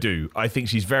lot. I do. I think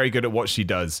she's very good at what she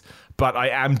does. But I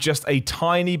am just a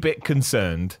tiny bit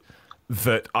concerned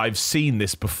that I've seen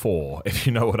this before, if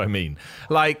you know what I mean.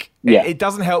 Like, yeah. It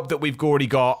doesn't help that we've already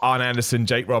got Arn Anderson,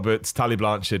 Jake Roberts, Tully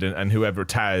Blanchard, and whoever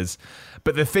Taz.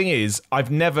 But the thing is, I've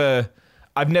never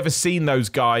seen those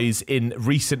guys in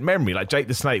recent memory. Like Jake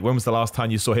the Snake, when was the last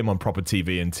time you saw him on proper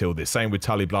TV until this? Same with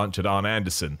Tully Blanchard, Arn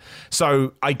Anderson.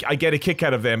 So I get a kick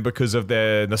out of them because of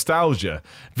their nostalgia.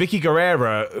 Vicky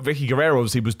Guerrero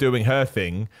obviously was doing her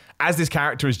thing as this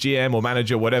character as GM or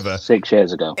manager, whatever. 6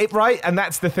 years ago. Right? And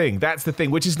that's the thing,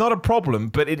 which is not a problem,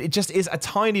 but it just is a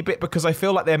tiny bit, because I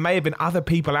feel like there may have been other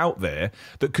people out there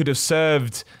that could have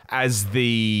served as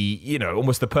the,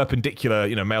 almost the perpendicular,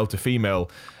 male to female.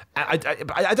 I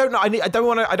don't know. I don't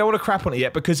want to crap on it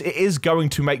yet, because it is going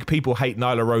to make people hate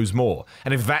Nyla Rose more.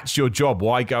 And if that's your job,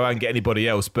 why go out and get anybody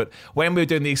else? But when we were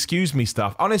doing the excuse me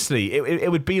stuff, honestly,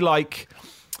 it would be like,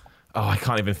 I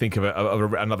can't even think of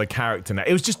another character now.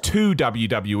 It was just too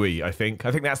WWE, I think.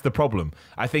 I think that's the problem.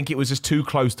 I think it was just too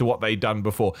close to what they'd done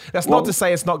before. That's not to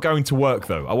say it's not going to work,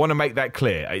 though. I want to make that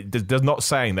clear. Does not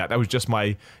saying that. That was just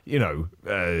my,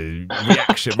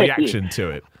 reaction to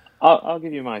it. I'll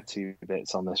give you my 2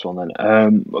 bits on this one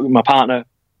then. My partner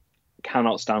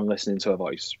cannot stand listening to her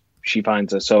voice. She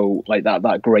finds her so, like,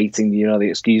 that grating, the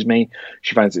excuse me,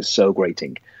 she finds it so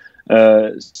grating.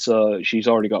 So she's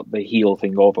already got the heel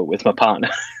thing over with my partner.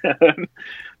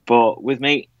 But with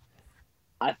me,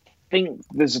 I think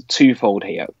there's a twofold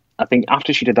here. I think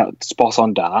after she did that spot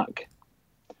on Dark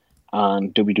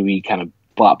and WWE kind of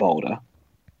blackballed her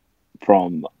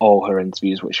from all her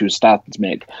interviews, which she was starting to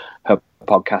make her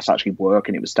podcast actually work,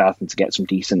 and it was starting to get some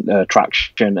decent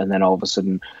traction, and then all of a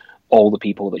sudden all the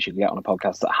people that you could get on a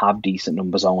podcast that have decent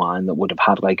numbers online that would have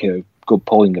had like a good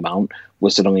pulling amount were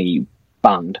suddenly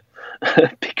banned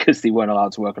because they weren't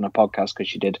allowed to work on a podcast because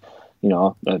she did,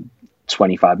 a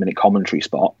 25-minute commentary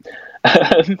spot.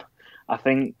 I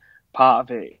think part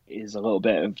of it is a little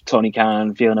bit of Tony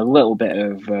Khan feeling a little bit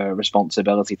of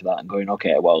responsibility for that and going,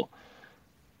 okay, well,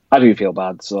 I do feel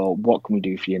bad, so what can we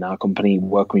do for you in our company?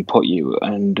 Where can we put you?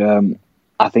 And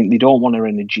I think they don't want her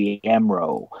in a GM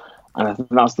role. And I think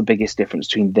that's the biggest difference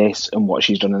between this and what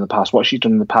she's done in the past. What she's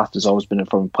done in the past has always been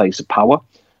from a place of power.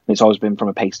 It's always been from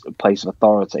a place of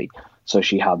authority. So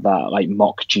she had that like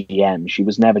mock GM. She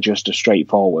was never just a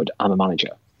straightforward, I'm a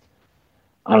manager.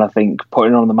 And I think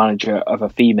putting on the manager of a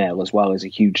female as well is a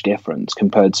huge difference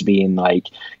compared to being like,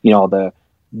 the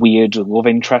weird love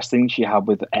interest thing she had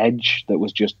with Edge that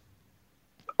was just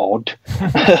odd.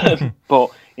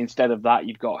 But instead of that,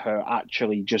 you've got her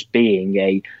actually just being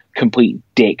a complete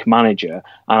dick manager.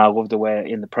 And I love the way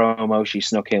in the promo she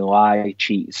snuck in lie,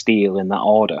 cheat, steal in that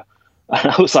order. And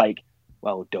I was like,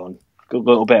 well done. Good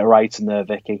little bit of writing there,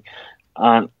 Vicky.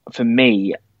 And for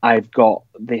me, I've got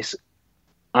this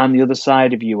and the other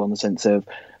side of you on the sense of,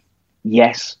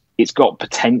 yes, it's got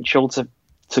potential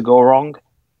to go wrong,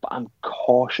 but I'm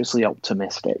cautiously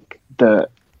optimistic that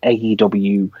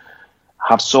AEW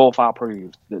have so far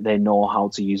proved that they know how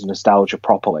to use nostalgia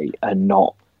properly and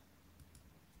not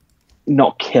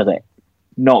kill it.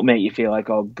 Not make you feel like,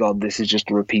 oh God, this is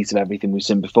just a repeat of everything we've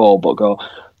seen before, but go,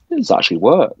 this actually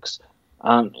works.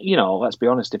 And, let's be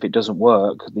honest, if it doesn't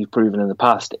work, they've proven in the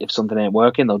past, if something ain't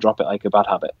working, they'll drop it like a bad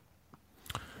habit.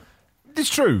 It's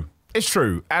true. It's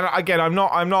true. And again, I'm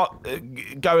not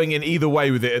going in either way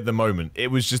with it at the moment.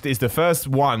 It's the first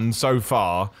one so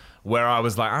far where I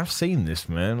was like, I've seen this,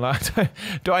 man. Like,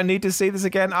 do I need to see this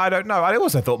again? I don't know. I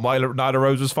also thought Nyla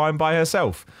Rose was fine by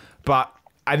herself, but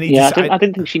I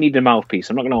didn't think she needed a mouthpiece.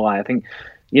 I'm not going to lie. I think,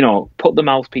 put the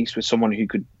mouthpiece with someone who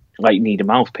could need a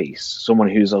mouthpiece, someone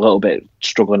who's a little bit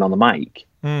struggling on the mic.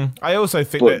 I also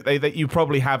think that you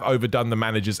probably have overdone the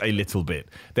managers a little bit.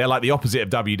 They're like the opposite of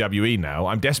WWE now.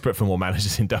 I'm desperate for more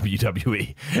managers in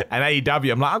WWE. And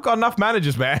AEW, I'm like, I've got enough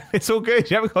managers, man. It's all good.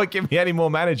 You haven't got to give me any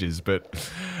more managers. But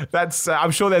that's,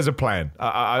 I'm sure there's a plan.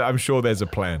 I'm sure there's a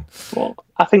plan. Well,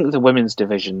 I think the women's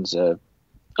divisions are,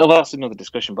 that's another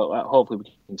discussion, but hopefully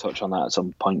we can touch on that at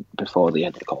some point before the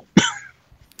end of the call.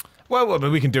 Well,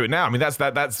 we can do it now. I mean,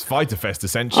 that's Fighter Fest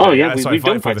essentially. Oh yeah, we've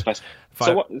done Fighter Fest.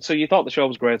 So you thought the show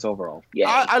was great overall?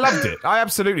 Yeah, I loved it. I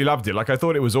absolutely loved it. Like, I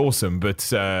thought it was awesome,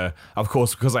 but of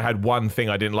course, because I had one thing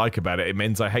I didn't like about it, it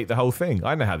means I hate the whole thing.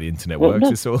 I know how the internet works. No,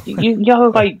 it's all you're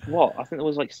like what? I think there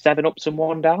was like 7 ups and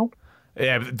 1 down.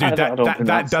 Yeah, dude,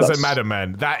 that doesn't matter,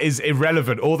 man. That is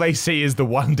irrelevant. All they see is the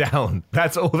 1 down.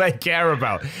 That's all they care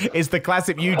about. It's the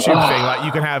classic YouTube thing. Like,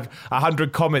 you can have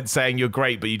 100 comments saying you're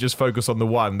great, but you just focus on the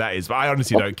one. That is. But I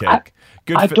honestly don't care.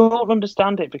 I don't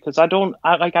understand it because I don't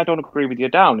agree with you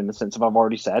down in the sense of I've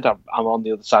already said I'm on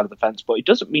the other side of the fence, but it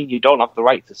doesn't mean you don't have the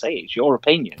right to say it. It's your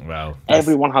opinion. Well,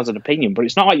 everyone has an opinion, but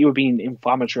it's not like you were being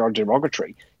inflammatory or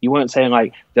derogatory. You weren't saying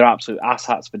like they're absolute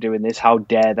asshats for doing this. How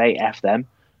dare they F them?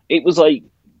 It was like,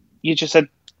 you just said,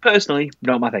 personally,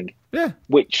 not my thing. Yeah.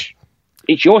 Which,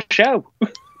 it's your show.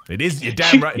 It is. You're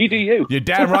damn right. You do you. You're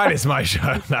damn right it's my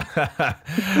show.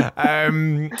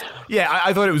 Yeah,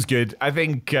 I thought it was good. I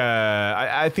think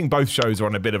both shows are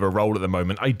on a bit of a roll at the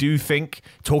moment. I do think,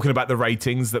 talking about the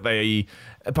ratings, that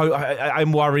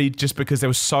I'm worried just because there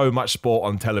was so much sport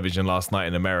on television last night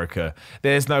in America.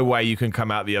 There's no way you can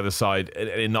come out the other side and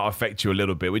it not affect you a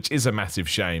little bit, which is a massive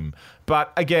shame.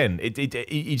 But again,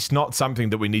 it's not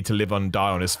something that we need to live on, die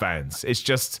on as fans. It's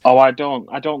just... Oh, I don't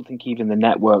think even the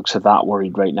networks are that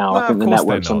worried right now. I think the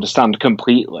networks understand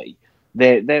completely.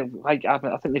 They're like, I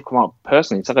think they've come out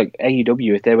personally. It's like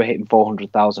AEW, if they were hitting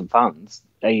 400,000 fans,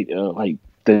 like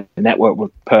the network were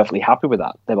perfectly happy with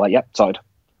that. They were like, yep, sorted.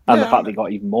 And the fact they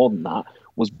got even more than that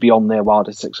was beyond their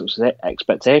wildest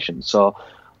expectations. So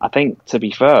I think, to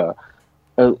be fair,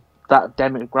 that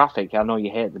demographic, I know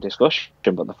you hate the discussion,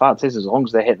 but the fact is, as long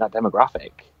as they hit that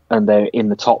demographic and they're in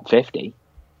the top 50,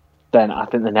 then I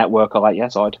think the network are like,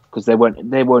 yes, I'd, because they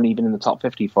weren't even in the top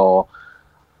 50 for,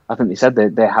 I think they said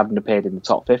they hadn't appeared in the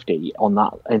top 50 in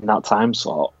that time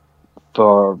slot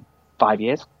for 5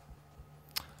 years.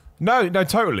 No,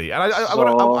 totally. And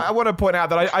I want to point out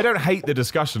that I don't hate the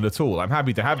discussion at all. I'm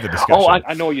happy to have the discussion. Oh,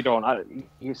 I know you don't.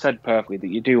 You said perfectly that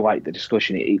you do like the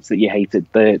discussion. It's that you hated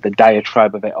the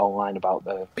diatribe of it online about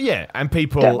the... Yeah, and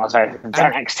people...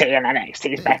 NXT and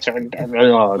NXT is better.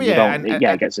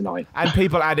 It gets annoying. And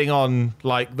people adding on,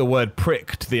 like, the word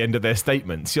prick to the end of their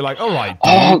statements. You're like, all right,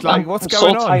 dude, what's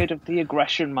going on? I'm so tired of the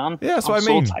aggression, man. Yeah, that's what I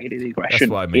mean. I'm so tired of the aggression.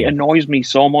 That's what I mean. It annoys me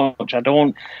so much.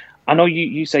 I know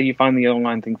you say you find the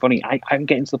online thing funny. I'm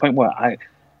getting to the point where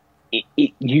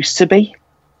it used to be,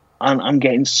 and I'm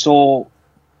getting so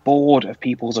bored of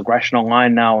people's aggression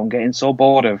online now. I'm getting so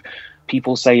bored of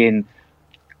people saying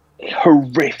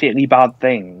horrifically bad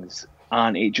things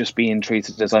and it just being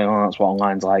treated as like, oh, that's what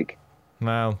online's like.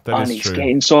 No, that is true. And it's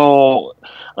getting so...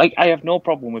 Like, I have no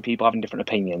problem with people having different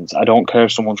opinions. I don't care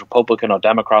if someone's Republican or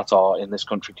Democrat or, in this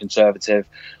country, Conservative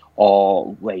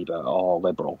or Labour or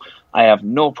Liberal. I have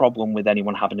no problem with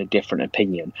anyone having a different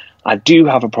opinion. I do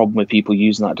have a problem with people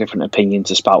using that different opinion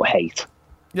to spout hate.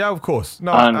 Yeah, of course.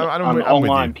 No, and I'm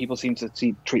online, people seem to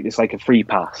treat this like a free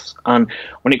pass. And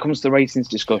when it comes to the ratings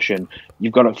discussion,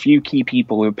 you've got a few key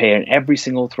people who appear in every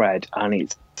single thread, and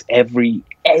it's every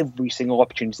single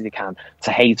opportunity they can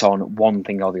to hate on one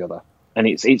thing or the other. And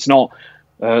it's not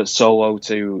solo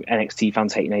to NXT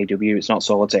fans hating AEW. It's not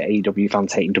solo to AEW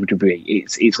fans hating WWE.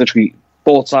 It's literally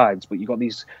both sides. But you've got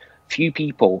these few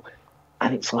people,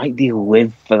 and it's like they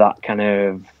live for that kind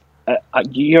of.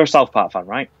 You're a South Park fan,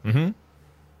 right? Mm-hmm.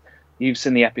 You've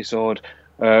seen the episode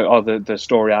or the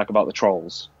story arc about the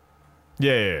trolls.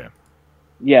 Yeah.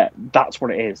 Yeah, that's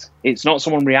what it is. It's not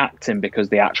someone reacting because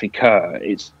they actually care.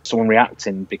 It's someone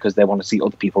reacting because they want to see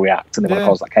other people react and they want to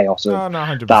cause that chaos of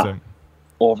 100%. that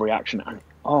overreaction. And,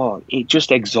 it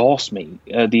just exhausts me.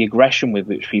 The aggression with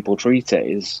which people treat it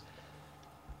is,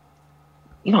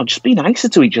 just be nicer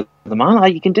to each other, man.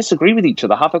 Like, you can disagree with each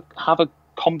other, have a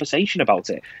conversation about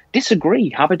it,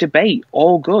 disagree, have a debate,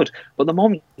 all good. But the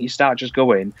moment you start just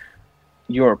going,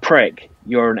 you're a prick,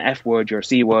 you're an F word, you're a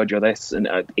C word, you're this, and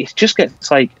it just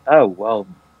gets like, oh well,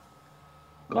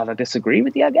 glad I disagree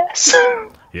with you, I guess.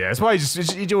 Yeah, that's why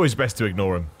it's always best to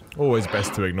ignore them. Always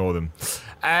best to ignore them.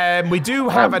 We do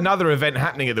have another event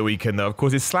happening at the weekend, though. Of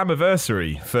course, it's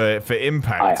Slammiversary for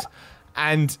Impact.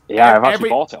 And I've actually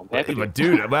bought it on paper.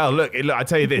 Dude, well, look, I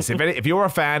tell you this: if you're a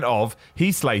fan of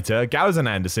Heath Slater, Gallows and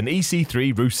Anderson,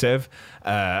 EC3, Rusev,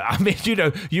 I mean,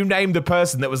 you named the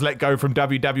person that was let go from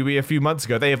WWE a few months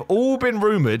ago. They have all been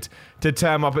rumored to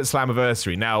turn up at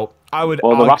Slammiversary. Now,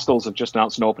 the Rascals have just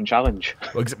announced an open challenge.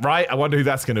 Right, I wonder who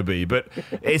that's going to be. But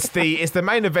it's the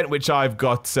main event which I've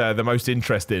got the most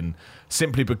interest in,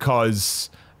 simply because.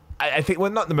 I think, well,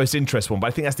 not the most interesting one, but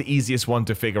I think that's the easiest one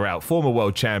to figure out. Former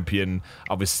world champion,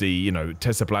 obviously,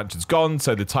 Tessa Blanchard's gone,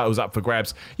 so the title's up for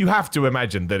grabs. You have to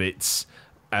imagine that it's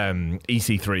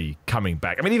EC3 coming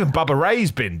back. I mean, even Bubba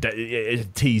Ray's been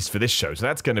teased for this show, so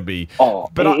that's going to be...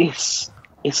 it's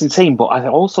insane, but I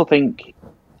also think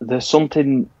there's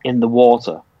something in the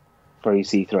water for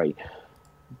EC3,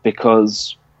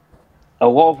 because a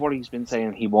lot of what he's been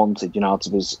saying he wanted, out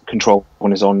of his control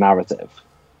on his own narrative.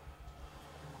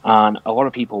 And a lot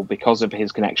of people, because of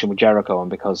his connection with Jericho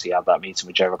and because he had that meeting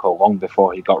with Jericho long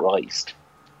before he got released,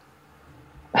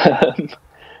 and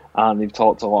they've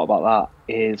talked a lot about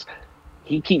that, is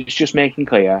he keeps just making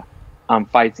clear, I'm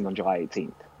fighting on July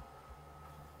 18th.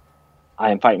 I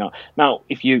am fighting on... Now,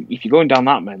 if you're going down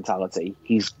that mentality,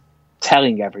 he's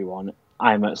telling everyone,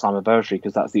 I'm at Slammiversary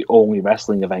because that's the only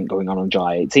wrestling event going on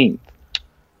July 18th.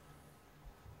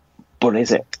 But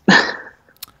is it?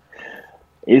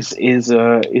 Is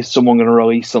someone going to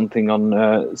release something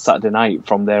on Saturday night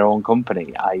from their own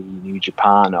company, i.e. New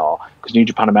Japan, or because New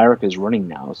Japan America is running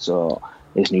now? So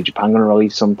is New Japan going to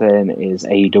release something? Is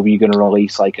AEW going to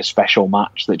release like a special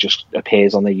match that just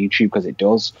appears on their YouTube because it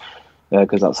does?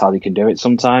 Because that's how they can do it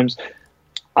sometimes.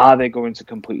 Are they going to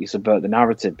completely subvert the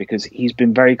narrative? Because he's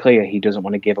been very clear he doesn't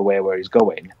want to give away where he's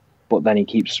going, but then he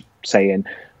keeps saying,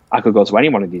 I could go to any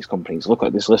one of these companies. Look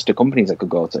at this list of companies I could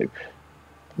go to.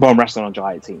 But I'm wrestling on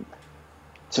July 18th.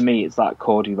 To me, it's that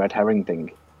Cody red herring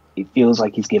thing. It feels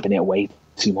like he's giving it away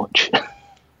too much.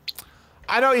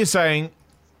 I know what you're saying.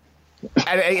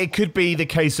 And it could be the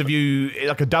case of you,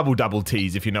 like a double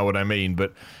tease, if you know what I mean.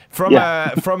 But from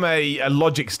a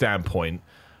logic standpoint,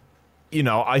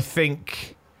 I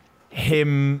think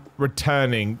him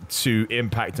returning to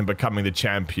Impact and becoming the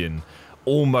champion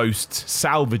almost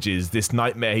salvages this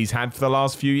nightmare he's had for the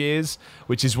last few years,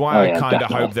 which is why I kind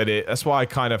of hope that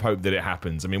it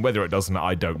happens. I mean, whether it doesn't,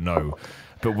 I don't know.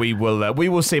 But we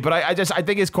will see. But I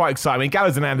think it's quite exciting. I mean,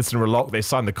 Gallows and Anderson are locked. They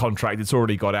signed the contract. It's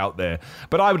already got out there.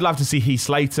 But I would love to see Heath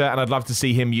Slater, and I'd love to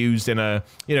see him used in a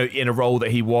role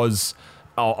that he was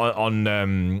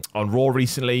on Raw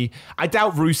recently. I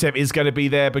doubt Rusev is going to be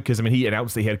there because, I mean, he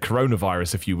announced that he had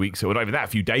coronavirus a few weeks, or not even that, a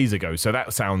few days ago. So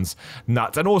that sounds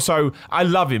nuts. And also, I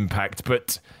love Impact,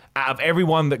 but out of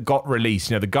everyone that got released,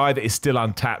 the guy that is still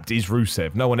untapped is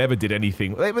Rusev. No one ever did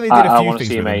anything. They did a few things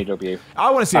with him. AEW. I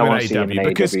want to see him in AEW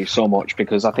because so much,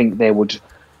 because I think they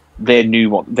know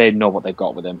what they've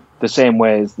got with him. The same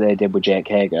way as they did with Jake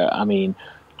Hager. I mean,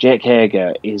 Jake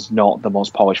Hager is not the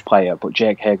most polished player, but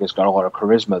Jake Hager's got a lot of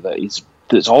charisma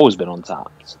that's always been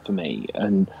untapped for me.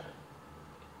 And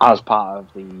as part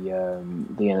of the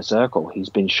Inner Circle, he's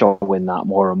been showing that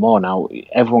more and more. Now,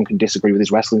 everyone can disagree with his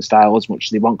wrestling style as much as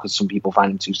they want because some people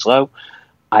find him too slow.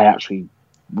 I actually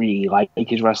really like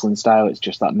his wrestling style. It's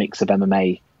just that mix of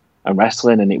MMA and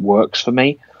wrestling, and it works for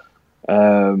me.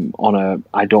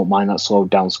 I don't mind that slowed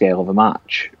down scale of a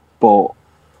match, but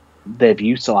they've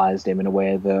utilised him in a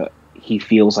way that he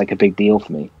feels like a big deal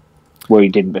for me, where he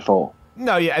didn't before.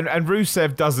 No, yeah, and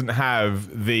Rusev doesn't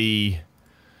have the...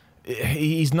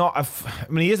 He's not I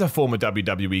mean, he is a former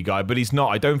WWE guy, but he's not.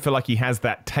 I don't feel like he has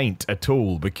that taint at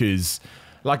all because,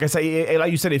 like I say,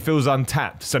 like you said, it feels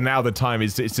untapped. So now the time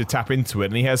is to tap into it,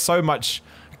 and he has so much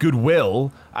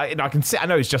goodwill. I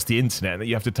know it's just the internet and that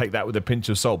you have to take that with a pinch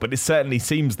of salt, but it certainly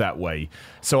seems that way.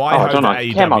 So I hope that AEW...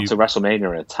 He came out to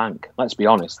WrestleMania in a tank. Let's be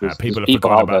honest. There's people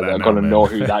out there that are going to know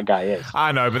who that guy is.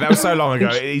 I know, but that was so long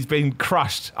ago. He's been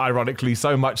crushed, ironically,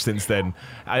 so much since then.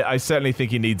 I certainly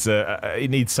think he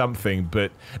needs something,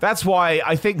 but that's why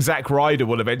I think Zack Ryder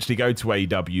will eventually go to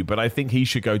AEW, but I think he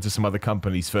should go to some other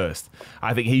companies first.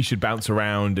 I think he should bounce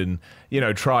around and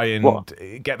try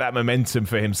and get that momentum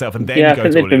for himself, and then go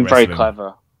to All Elite Wrestling. Very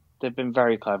clever. They've been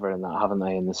very clever in that, haven't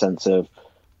they? In the sense of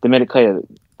they made it clear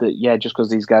that just because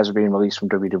these guys are being released from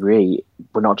WWE,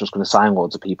 we're not just going to sign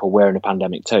loads of people. We're in a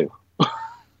pandemic too.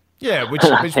 Yeah, which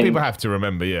people have to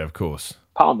remember. Yeah, of course.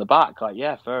 Pat on the back,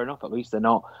 fair enough. At least they're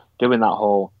not doing that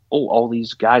whole all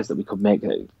these guys that we could make.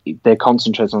 They're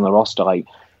concentrating on the roster.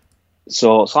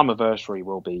 So Slammiversary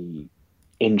will be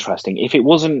interesting. If it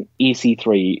wasn't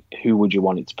EC3, who would you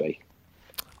want it to be?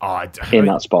 In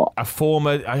that spot, a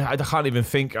former. I can't even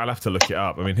think. I'll have to look it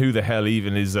up. I mean, who the hell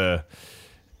even is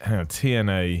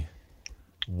TNA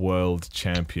World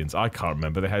Champions? I can't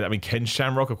remember. They had. I mean, Ken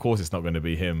Shamrock. Of course, it's not going to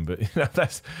be him. But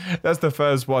that's the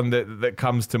first one that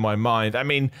comes to my mind. I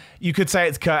mean, you could say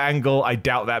it's Kurt Angle. I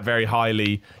doubt that very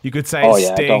highly. You could say it's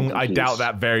Sting. I doubt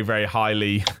that very, very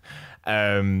highly.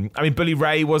 I mean, Bully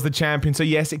Ray was the champion, so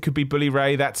yes, it could be Bully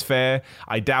Ray. That's fair.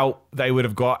 I doubt they would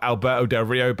have got Alberto Del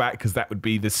Rio back because that would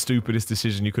be the stupidest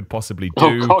decision you could possibly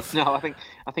do. Oh God, no!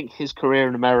 I think his career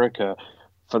in America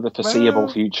for the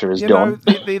foreseeable future is done.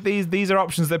 These are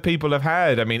options that people have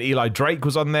had. I mean, Eli Drake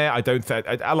was on there.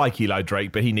 I like Eli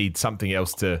Drake, but he needs something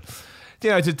else to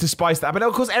spice that up. And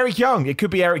of course, Eric Young. It could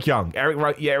be Eric Young.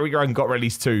 Eric Young got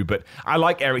released too, but I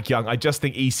like Eric Young. I just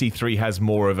think EC3 has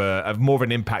more of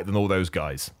an impact than all those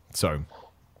guys. So,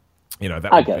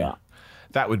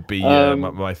 that would be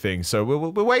my thing. So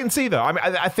we'll wait and see, though. I mean,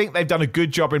 I think they've done a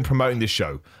good job in promoting this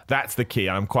show. That's the key.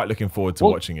 I'm quite looking forward to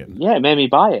watching it. Yeah, it made me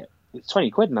buy it. It's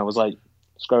 £20, and I was like,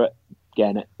 screw it.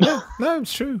 Getting it. No,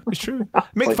 it's true. It's true.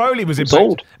 Mick Foley was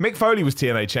Impact. Mick Foley was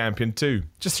TNA champion too.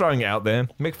 Just throwing it out there.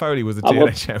 Mick Foley was the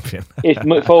TNA champion. If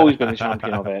Mick Foley's been the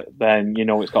champion of it, then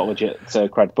it's got legit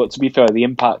cred. But to be fair, the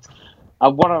Impact,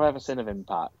 what I've ever seen of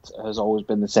Impact has always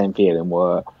been the same feeling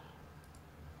where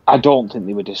I don't think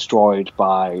they were destroyed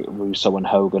by Russo and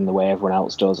Hogan the way everyone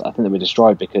else does. I think they were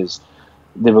destroyed because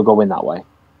they were going that way.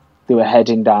 They were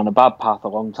heading down a bad path a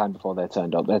long time before they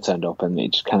turned up. They turned up and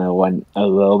it just kind of went a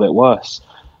little bit worse.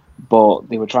 But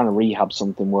they were trying to rehab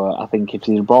something where I think if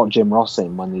they brought Jim Ross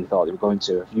in when they thought they were going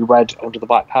to... Have you read Under the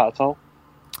Black Hat at all?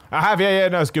 I have, yeah.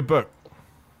 No, it's a good book.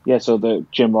 Yeah, so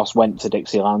Jim Ross went to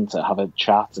Dixieland to have a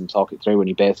chat and talk it through, and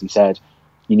he basically said,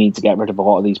 you need to get rid of a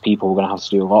lot of these people. We're going to have to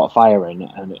do a lot of firing.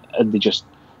 And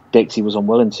Dixie was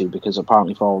unwilling to, because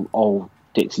apparently for all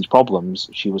Dixie's problems,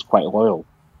 she was quite loyal.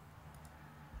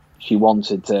 She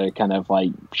wanted to kind of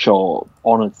show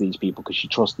honour to these people because she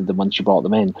trusted them when she brought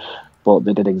them in. But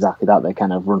they did exactly that. They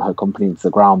kind of run her company into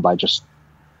the ground by just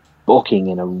booking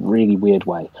in a really weird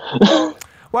way.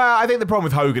 Well, I think the problem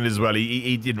with Hogan as well,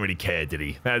 he didn't really care, did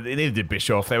he? Neither did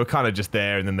Bischoff. They were kind of just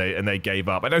there, and then they gave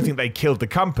up. I don't think they killed the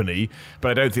company,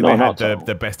 but I don't think they had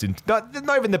the best,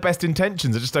 not even the best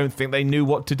intentions. I just don't think they knew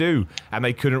what to do, and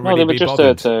they couldn't really be bothered. No, they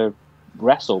were just to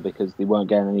wrestle because they weren't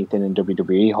getting anything in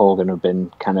WWE. Hogan had been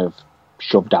kind of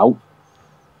shoved out.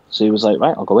 So he was like,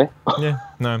 right, I'll go here. Yeah,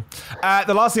 no.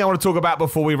 The last thing I want to talk about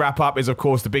before we wrap up is, of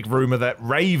course, the big rumour that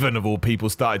Raven, of all people,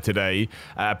 started today.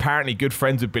 Apparently good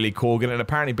friends with Billy Corgan, and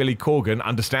apparently Billy Corgan,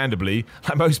 understandably,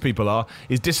 like most people are,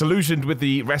 is disillusioned with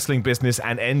the wrestling business,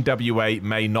 and NWA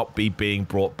may not be being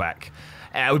brought back.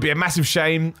 It would be a massive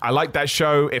shame. I liked that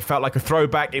show. It felt like a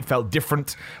throwback. It felt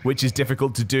different, which is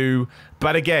difficult to do.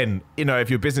 But again, if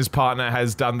your business partner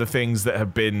has done the things that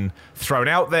have been thrown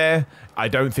out there, I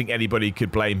don't think anybody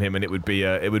could blame him, and it would be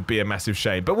a massive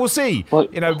shame. But we'll see. Well,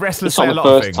 wrestlers say a lot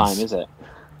of things. It's not the first time, is it?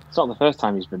 It's not the first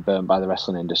time he's been burned by the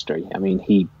wrestling industry. I mean,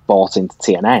 he bought into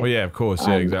TNA. Oh yeah, of course.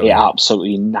 Yeah, exactly. It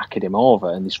absolutely knackered him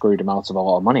over, and they screwed him out of a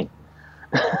lot of money.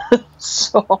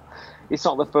 So it's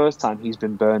not the first time he's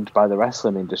been burned by the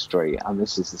wrestling industry, and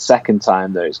this is the second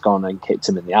time that it's gone and kicked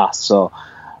him in the ass. So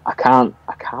I can't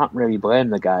really blame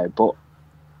the guy. But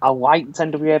I liked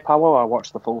NWA Power. I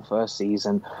watched the full first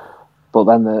season, but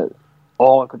then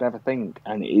all I could ever think,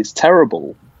 and it's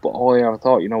terrible, but all I ever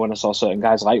thought, when I saw certain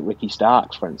guys like Ricky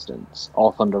Starks, for instance,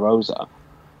 or Thunder Rosa,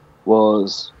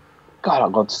 was, God,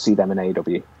 I'd love to see them in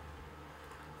AEW.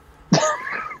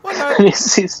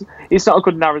 It's not a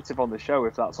good narrative on the show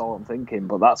if that's all I'm thinking,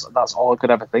 but that's all I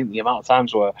could ever think. The amount of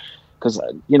times where, because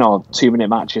 2-minute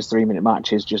matches, 3-minute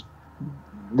matches, just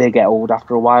they get old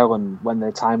after a while, and when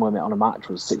the time limit on a match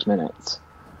was 6 minutes,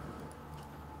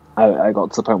 I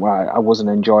got to the point where I wasn't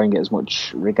enjoying it as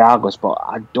much regardless. But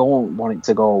I don't want it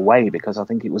to go away because I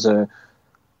think it was a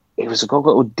good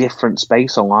little different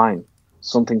space online.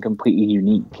 Something completely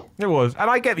unique. It was, and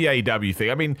I get the AEW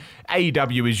thing. I mean,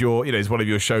 AEW is is one of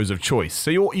your shows of choice, so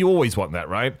you always want that,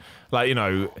 right? Like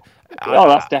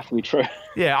that's definitely true.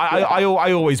 Yeah, I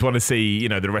always want to see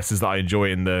the wrestlers that I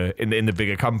enjoy in the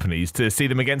bigger companies, to see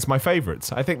them against my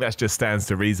favorites. I think that just stands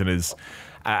to reason as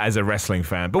a wrestling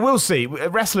fan. But we'll see.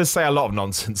 Wrestlers say a lot of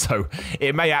nonsense, so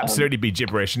it may absolutely be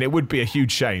gibberish, and it would be a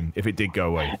huge shame if it did go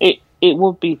away. It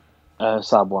would be a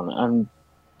sad one. And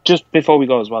just before we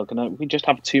go as well, can we just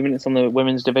have 2 minutes on the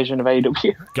women's division of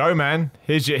AEW? Go, man.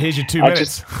 Here's your 2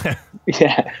 minutes.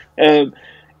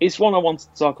 It's one I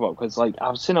wanted to talk about because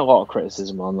I've seen a lot of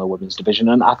criticism on the women's division,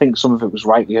 and I think some of it was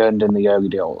rightly earned in the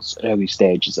early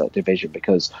stages of that division,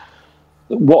 because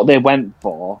what they went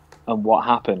for and what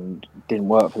happened didn't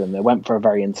work for them. They went for a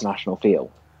very international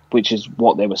feel, which is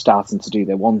what they were starting to do.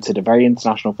 They wanted a very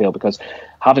international feel because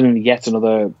having yet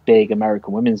another big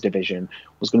American women's division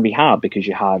was going to be hard, because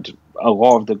you had a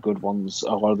lot of the good ones,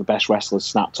 a lot of the best wrestlers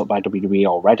snapped up by WWE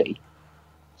already.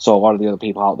 So a lot of the other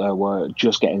people out there were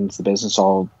just getting into the business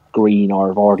or green or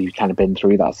have already kind of been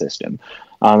through that system.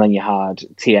 And then you had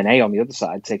TNA on the other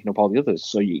side taking up all the others.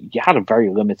 So you had a very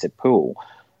limited pool.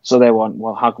 So they went,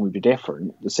 well, how can we be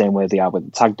different? The same way they are with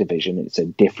the tag division. It's a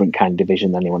different kind of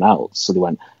division than anyone else. So they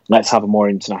went, let's have a more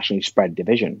internationally spread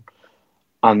division.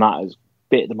 And that has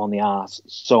bit them on the arse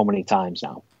so many times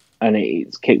now. And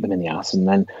it's kicked them in the ass. And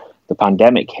then the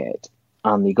pandemic hit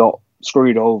and they got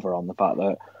screwed over on the fact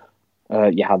that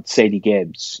you had Sadie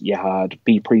Gibbs, you had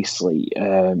Bea Priestley,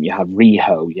 you had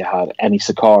Riho, you had Emi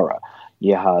Sakura,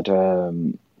 you had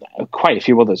quite a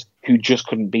few others who just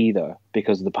couldn't be there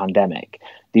because of the pandemic.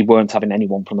 They weren't having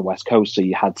anyone from the West Coast, so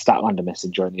you had Statlander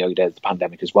missing during the early days of the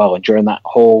pandemic as well. And during that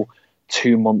whole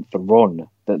 2-month run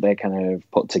that they kind of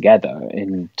put together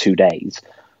in 2 days,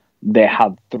 they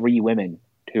had 3 women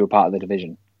who were part of the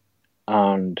division.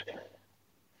 And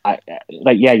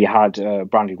you had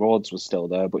Brandy Rhodes was still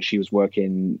there, but she was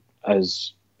working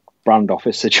as brand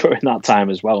officer during that time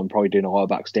as well, and probably doing a lot of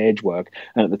backstage work,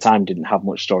 and at the time didn't have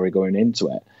much story going into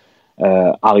it.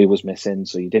 Ali was missing,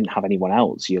 so you didn't have anyone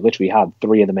else. You literally had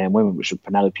 3 of the main women, which were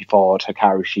Penelope Ford,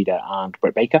 Hikaru Shida, and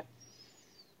Britt Baker.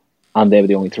 And they were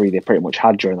the only 3 they pretty much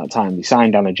had during that time. They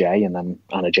signed Anna Jay, and then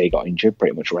Anna Jay got injured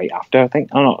pretty much right after, I think.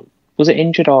 I don't know, was it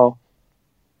injured or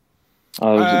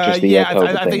was it just the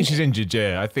I think she's injured,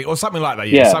 I think, or something like that.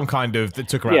 Yeah, some kind of that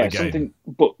took her out of the game.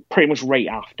 But pretty much right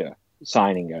after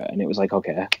signing her, and it was like,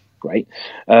 okay, great.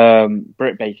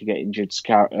 Britt Baker get injured.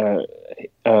 Statlander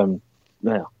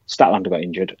got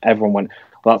injured. Everyone went,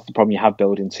 well, that's the problem you have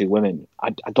building 2 women.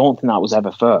 I don't think that was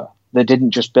ever fair. They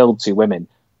didn't just build 2 women.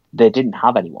 They didn't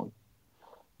have anyone.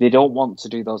 They don't want to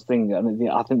do those things. I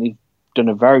think they've done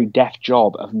a very deft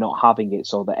job of not having it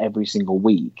so that every single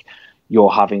week you're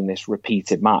having this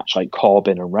repeated match like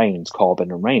Corbin and Reigns.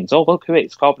 Oh, look who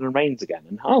it's Corbin and Reigns again.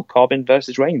 And Corbin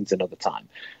versus Reigns another time.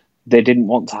 They didn't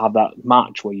want to have that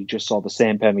match where you just saw the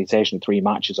same permutation of 3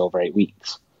 matches over 8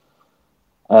 weeks.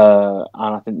 And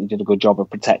I think they did a good job of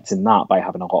protecting that by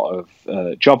having a lot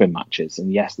of jobbing matches.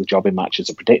 And yes, the jobbing matches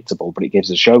are predictable, but it gives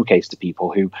a showcase to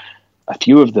people who, a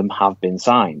few of them have been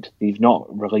signed. They've not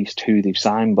released who they've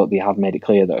signed, but they have made it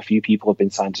clear that a few people have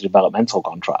been signed to developmental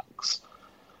contracts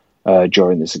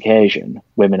during this occasion,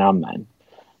 women and men.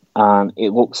 And it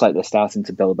looks like they're starting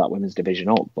to build that women's division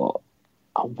up. But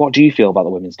what do you feel about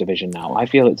the women's division now? I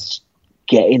feel it's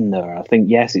getting there. I think,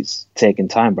 yes, it's taken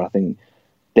time, but I think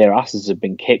their asses have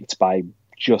been kicked by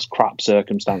just crap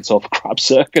circumstance over crap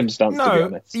circumstance, to be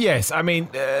honest. Yes, I mean,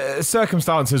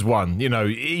 circumstance has won. You know,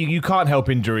 you can't help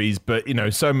injuries, but, you know,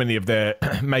 so many of their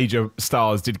major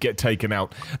stars did get taken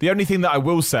out. The only thing that I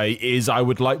will say is I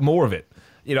would like more of it.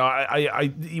 You know,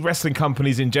 wrestling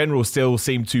companies in general still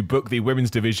seem to book the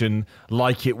women's division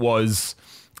like it was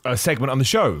a segment on the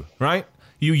show, right?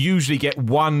 You usually get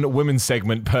one women's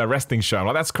segment per wrestling show.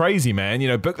 Like, that's crazy, man. You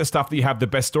know, book the stuff that you have the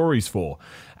best stories for.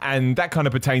 And that kind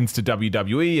of pertains to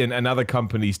WWE and other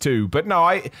companies too. But no,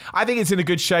 I think it's in a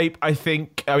good shape. I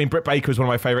mean, Britt Baker is one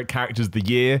of my favorite characters of the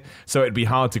year, so it'd be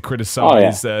hard to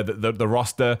criticize the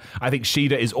roster. I think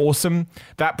Shida is awesome.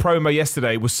 That promo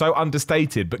yesterday was so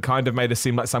understated, but kind of made her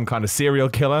seem like some kind of serial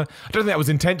killer. I don't think that was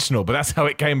intentional, but that's how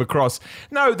it came across.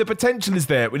 No, the potential is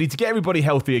there. We need to get everybody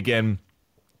healthy again.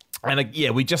 And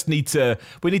we just need to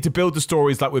build the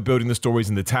stories like we're building the stories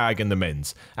in the tag and the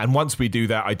men's. And once we do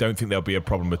that, I don't think there'll be a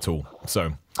problem at all.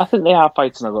 So I think they are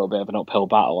fighting a little bit of an uphill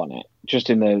battle on it, just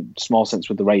in the small sense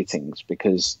with the ratings,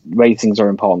 because ratings are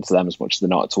important to them as much as they're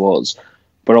not to us.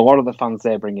 But a lot of the fans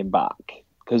they're bringing back,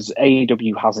 because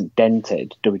AEW hasn't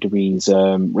dented WWE's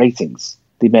ratings.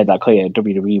 They made that clear.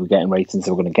 WWE were getting ratings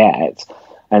they were going to get,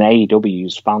 and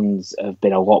AEW's fans have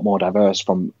been a lot more diverse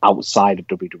from outside of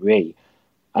WWE.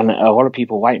 And a lot of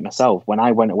people like myself, when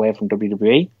I went away from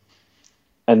WWE,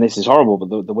 and this is horrible,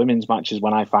 but the women's matches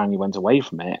when I finally went away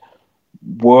from it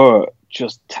were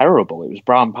just terrible. It was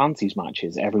bra and panties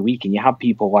matches every week, and you had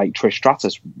people like Trish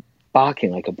Stratus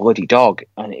barking like a bloody dog,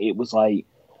 and it was like,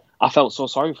 I felt so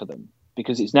sorry for them,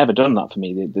 because it's never done that for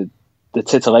me. The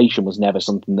titillation was never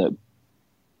something that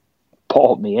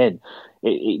put me in.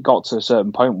 It got to a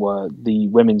certain point where the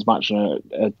women's match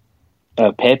in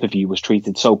a pay-per-view was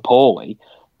treated so poorly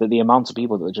that the amount of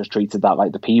people that just treated that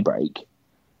like the pee break,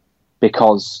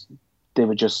 because they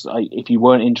were just like, if you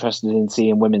weren't interested in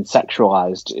seeing women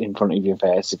sexualized in front of your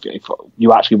face, if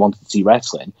you actually wanted to see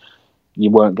wrestling, you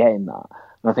weren't getting that.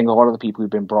 And I think a lot of the people who've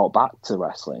been brought back to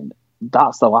wrestling,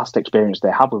 that's the last experience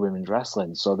they have with women's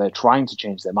wrestling. So they're trying to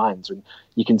change their minds, and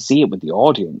you can see it with the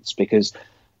audience, because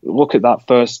look at that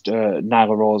first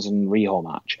Nyla Rose and Riho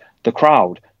match. The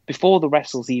crowd, before the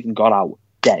wrestlers even got out,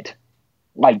 dead.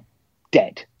 Like,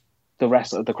 dead.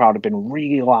 The crowd had been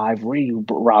really live, really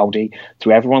rowdy,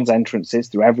 through everyone's entrances,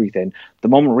 through everything. The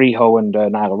moment Riho and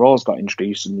Nyla Rose got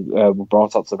introduced and were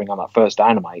brought out to the ring on that first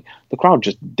Dynamite, the crowd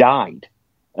just died.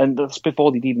 And that's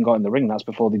before they'd even got in the ring. That's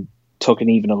before they took in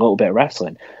even a little bit of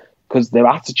wrestling. Because their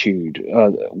attitude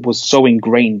was so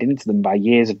ingrained into them by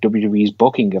years of WWE's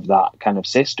booking of that kind of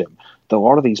system, that a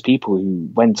lot of these people who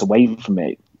went away from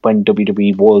it when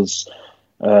WWE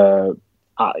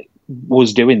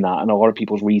was doing that, and a lot of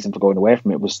people's reason for going away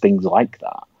from it was things like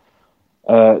that.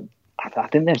 I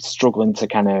think they're struggling to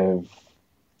kind of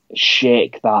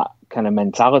shake that kind of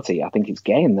mentality. I think it's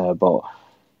getting there, but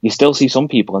you still see some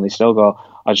people and they still go,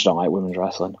 I just don't like women's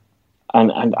wrestling.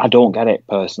 And I don't get it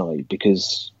personally,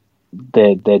 because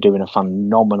they're doing a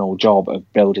phenomenal job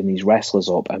of building these wrestlers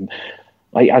up. And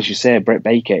like, as you say, Britt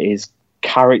Baker is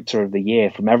character of the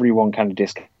year, from everyone kind of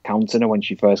discounting her when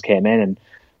she first came in and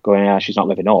going, she's not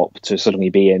living up, to suddenly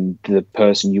being the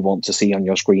person you want to see on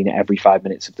your screen at every 5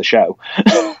 minutes of the show.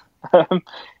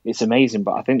 It's amazing,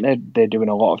 but I think they're doing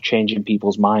a lot of changing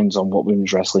people's minds on what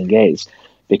women's wrestling is,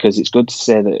 because it's good to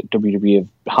say that WWE have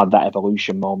had that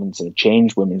evolution moment and have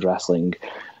changed women's wrestling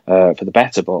for the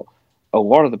better, but a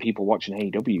lot of the people watching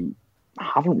AEW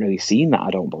haven't really seen that, I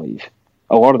don't believe.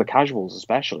 A lot of the casuals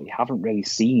especially haven't really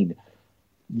seen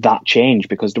that change,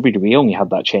 because WWE only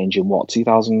had that change in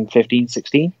 2015,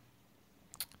 16?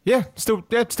 Yeah, still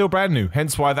brand new.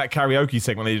 Hence why that karaoke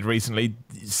segment they did recently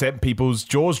sent people's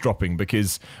jaws dropping,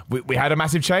 because we had a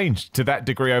massive change to that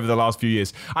degree over the last few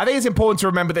years. I think it's important to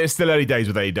remember that it's still early days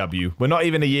with AEW. We're not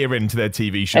even a year into their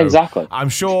TV show. Exactly. I'm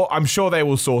sure they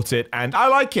will sort it, and I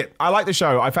like it. I like the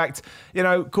show. In fact,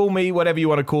 call me whatever you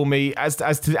want to call me. As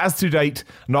to date,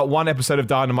 not one episode of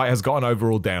Dynamite has gotten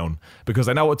overall down, because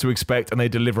I know what to expect and they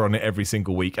deliver on it every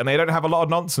single week, and they don't have a lot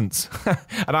of nonsense.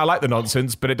 And I like the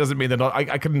nonsense, but it doesn't mean they're not.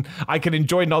 I can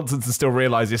enjoy nonsense and still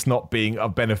realize it's not being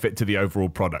of benefit to the overall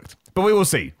product. But we will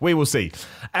see.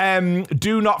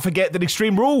 Do not forget that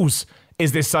Extreme Rules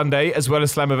is this Sunday, as well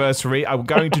as Slammiversary. I'm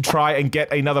going to try and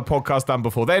get another podcast done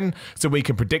before then so we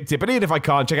can predict it. But even if I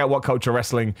can't, check out What Culture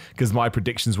Wrestling, because my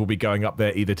predictions will be going up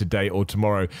there either today or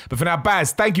tomorrow. But for now,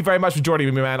 Baz, thank you very much for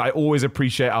joining me, man. I always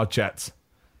appreciate our chats.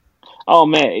 Oh,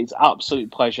 mate, it's an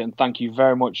absolute pleasure. And thank you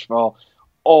very much for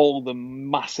all the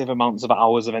massive amounts of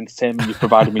hours of entertainment you've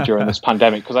provided me during this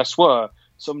pandemic. Because I swear,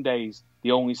 some days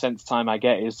the only sense time I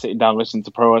get is sitting down listening to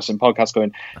pro wrestling podcasts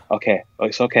going, okay,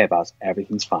 it's okay, Baz,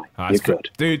 everything's fine. You're good.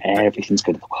 Dude, everything's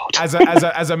good in the world. As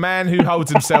a man who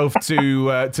holds himself to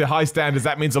high standards,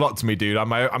 that means a lot to me, dude. I'm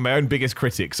my own biggest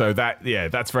critic, so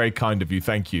that's very kind of you.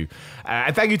 Thank you.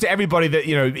 And thank you to everybody that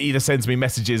either sends me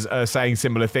messages saying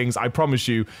similar things. I promise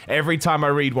you, every time I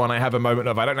read one, I have a moment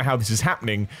of, I don't know how this is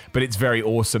happening, but it's very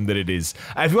awesome that it is.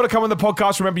 If you want to come on the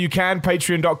podcast, remember you can,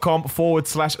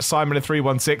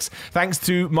 patreon.com/Simon316. Thanks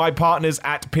to my partners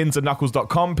at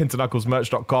pinsandknuckles.com,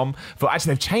 pinsandknucklesmerch.com.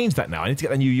 Actually, they've changed that now. I need to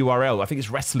get a new URL. I think it's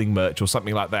wrestling merch or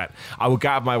something like that. I will go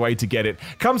out of my way to get it.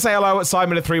 Come say hello at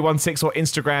Simon316 or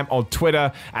Instagram or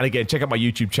Twitter. And again, check out my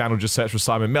YouTube channel. Just search for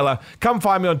Simon Miller. Come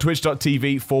find me on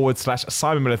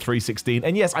twitch.tv/SimonMiller316.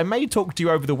 And yes, I may talk to you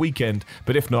over the weekend,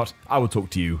 but if not, I will talk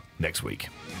to you next week.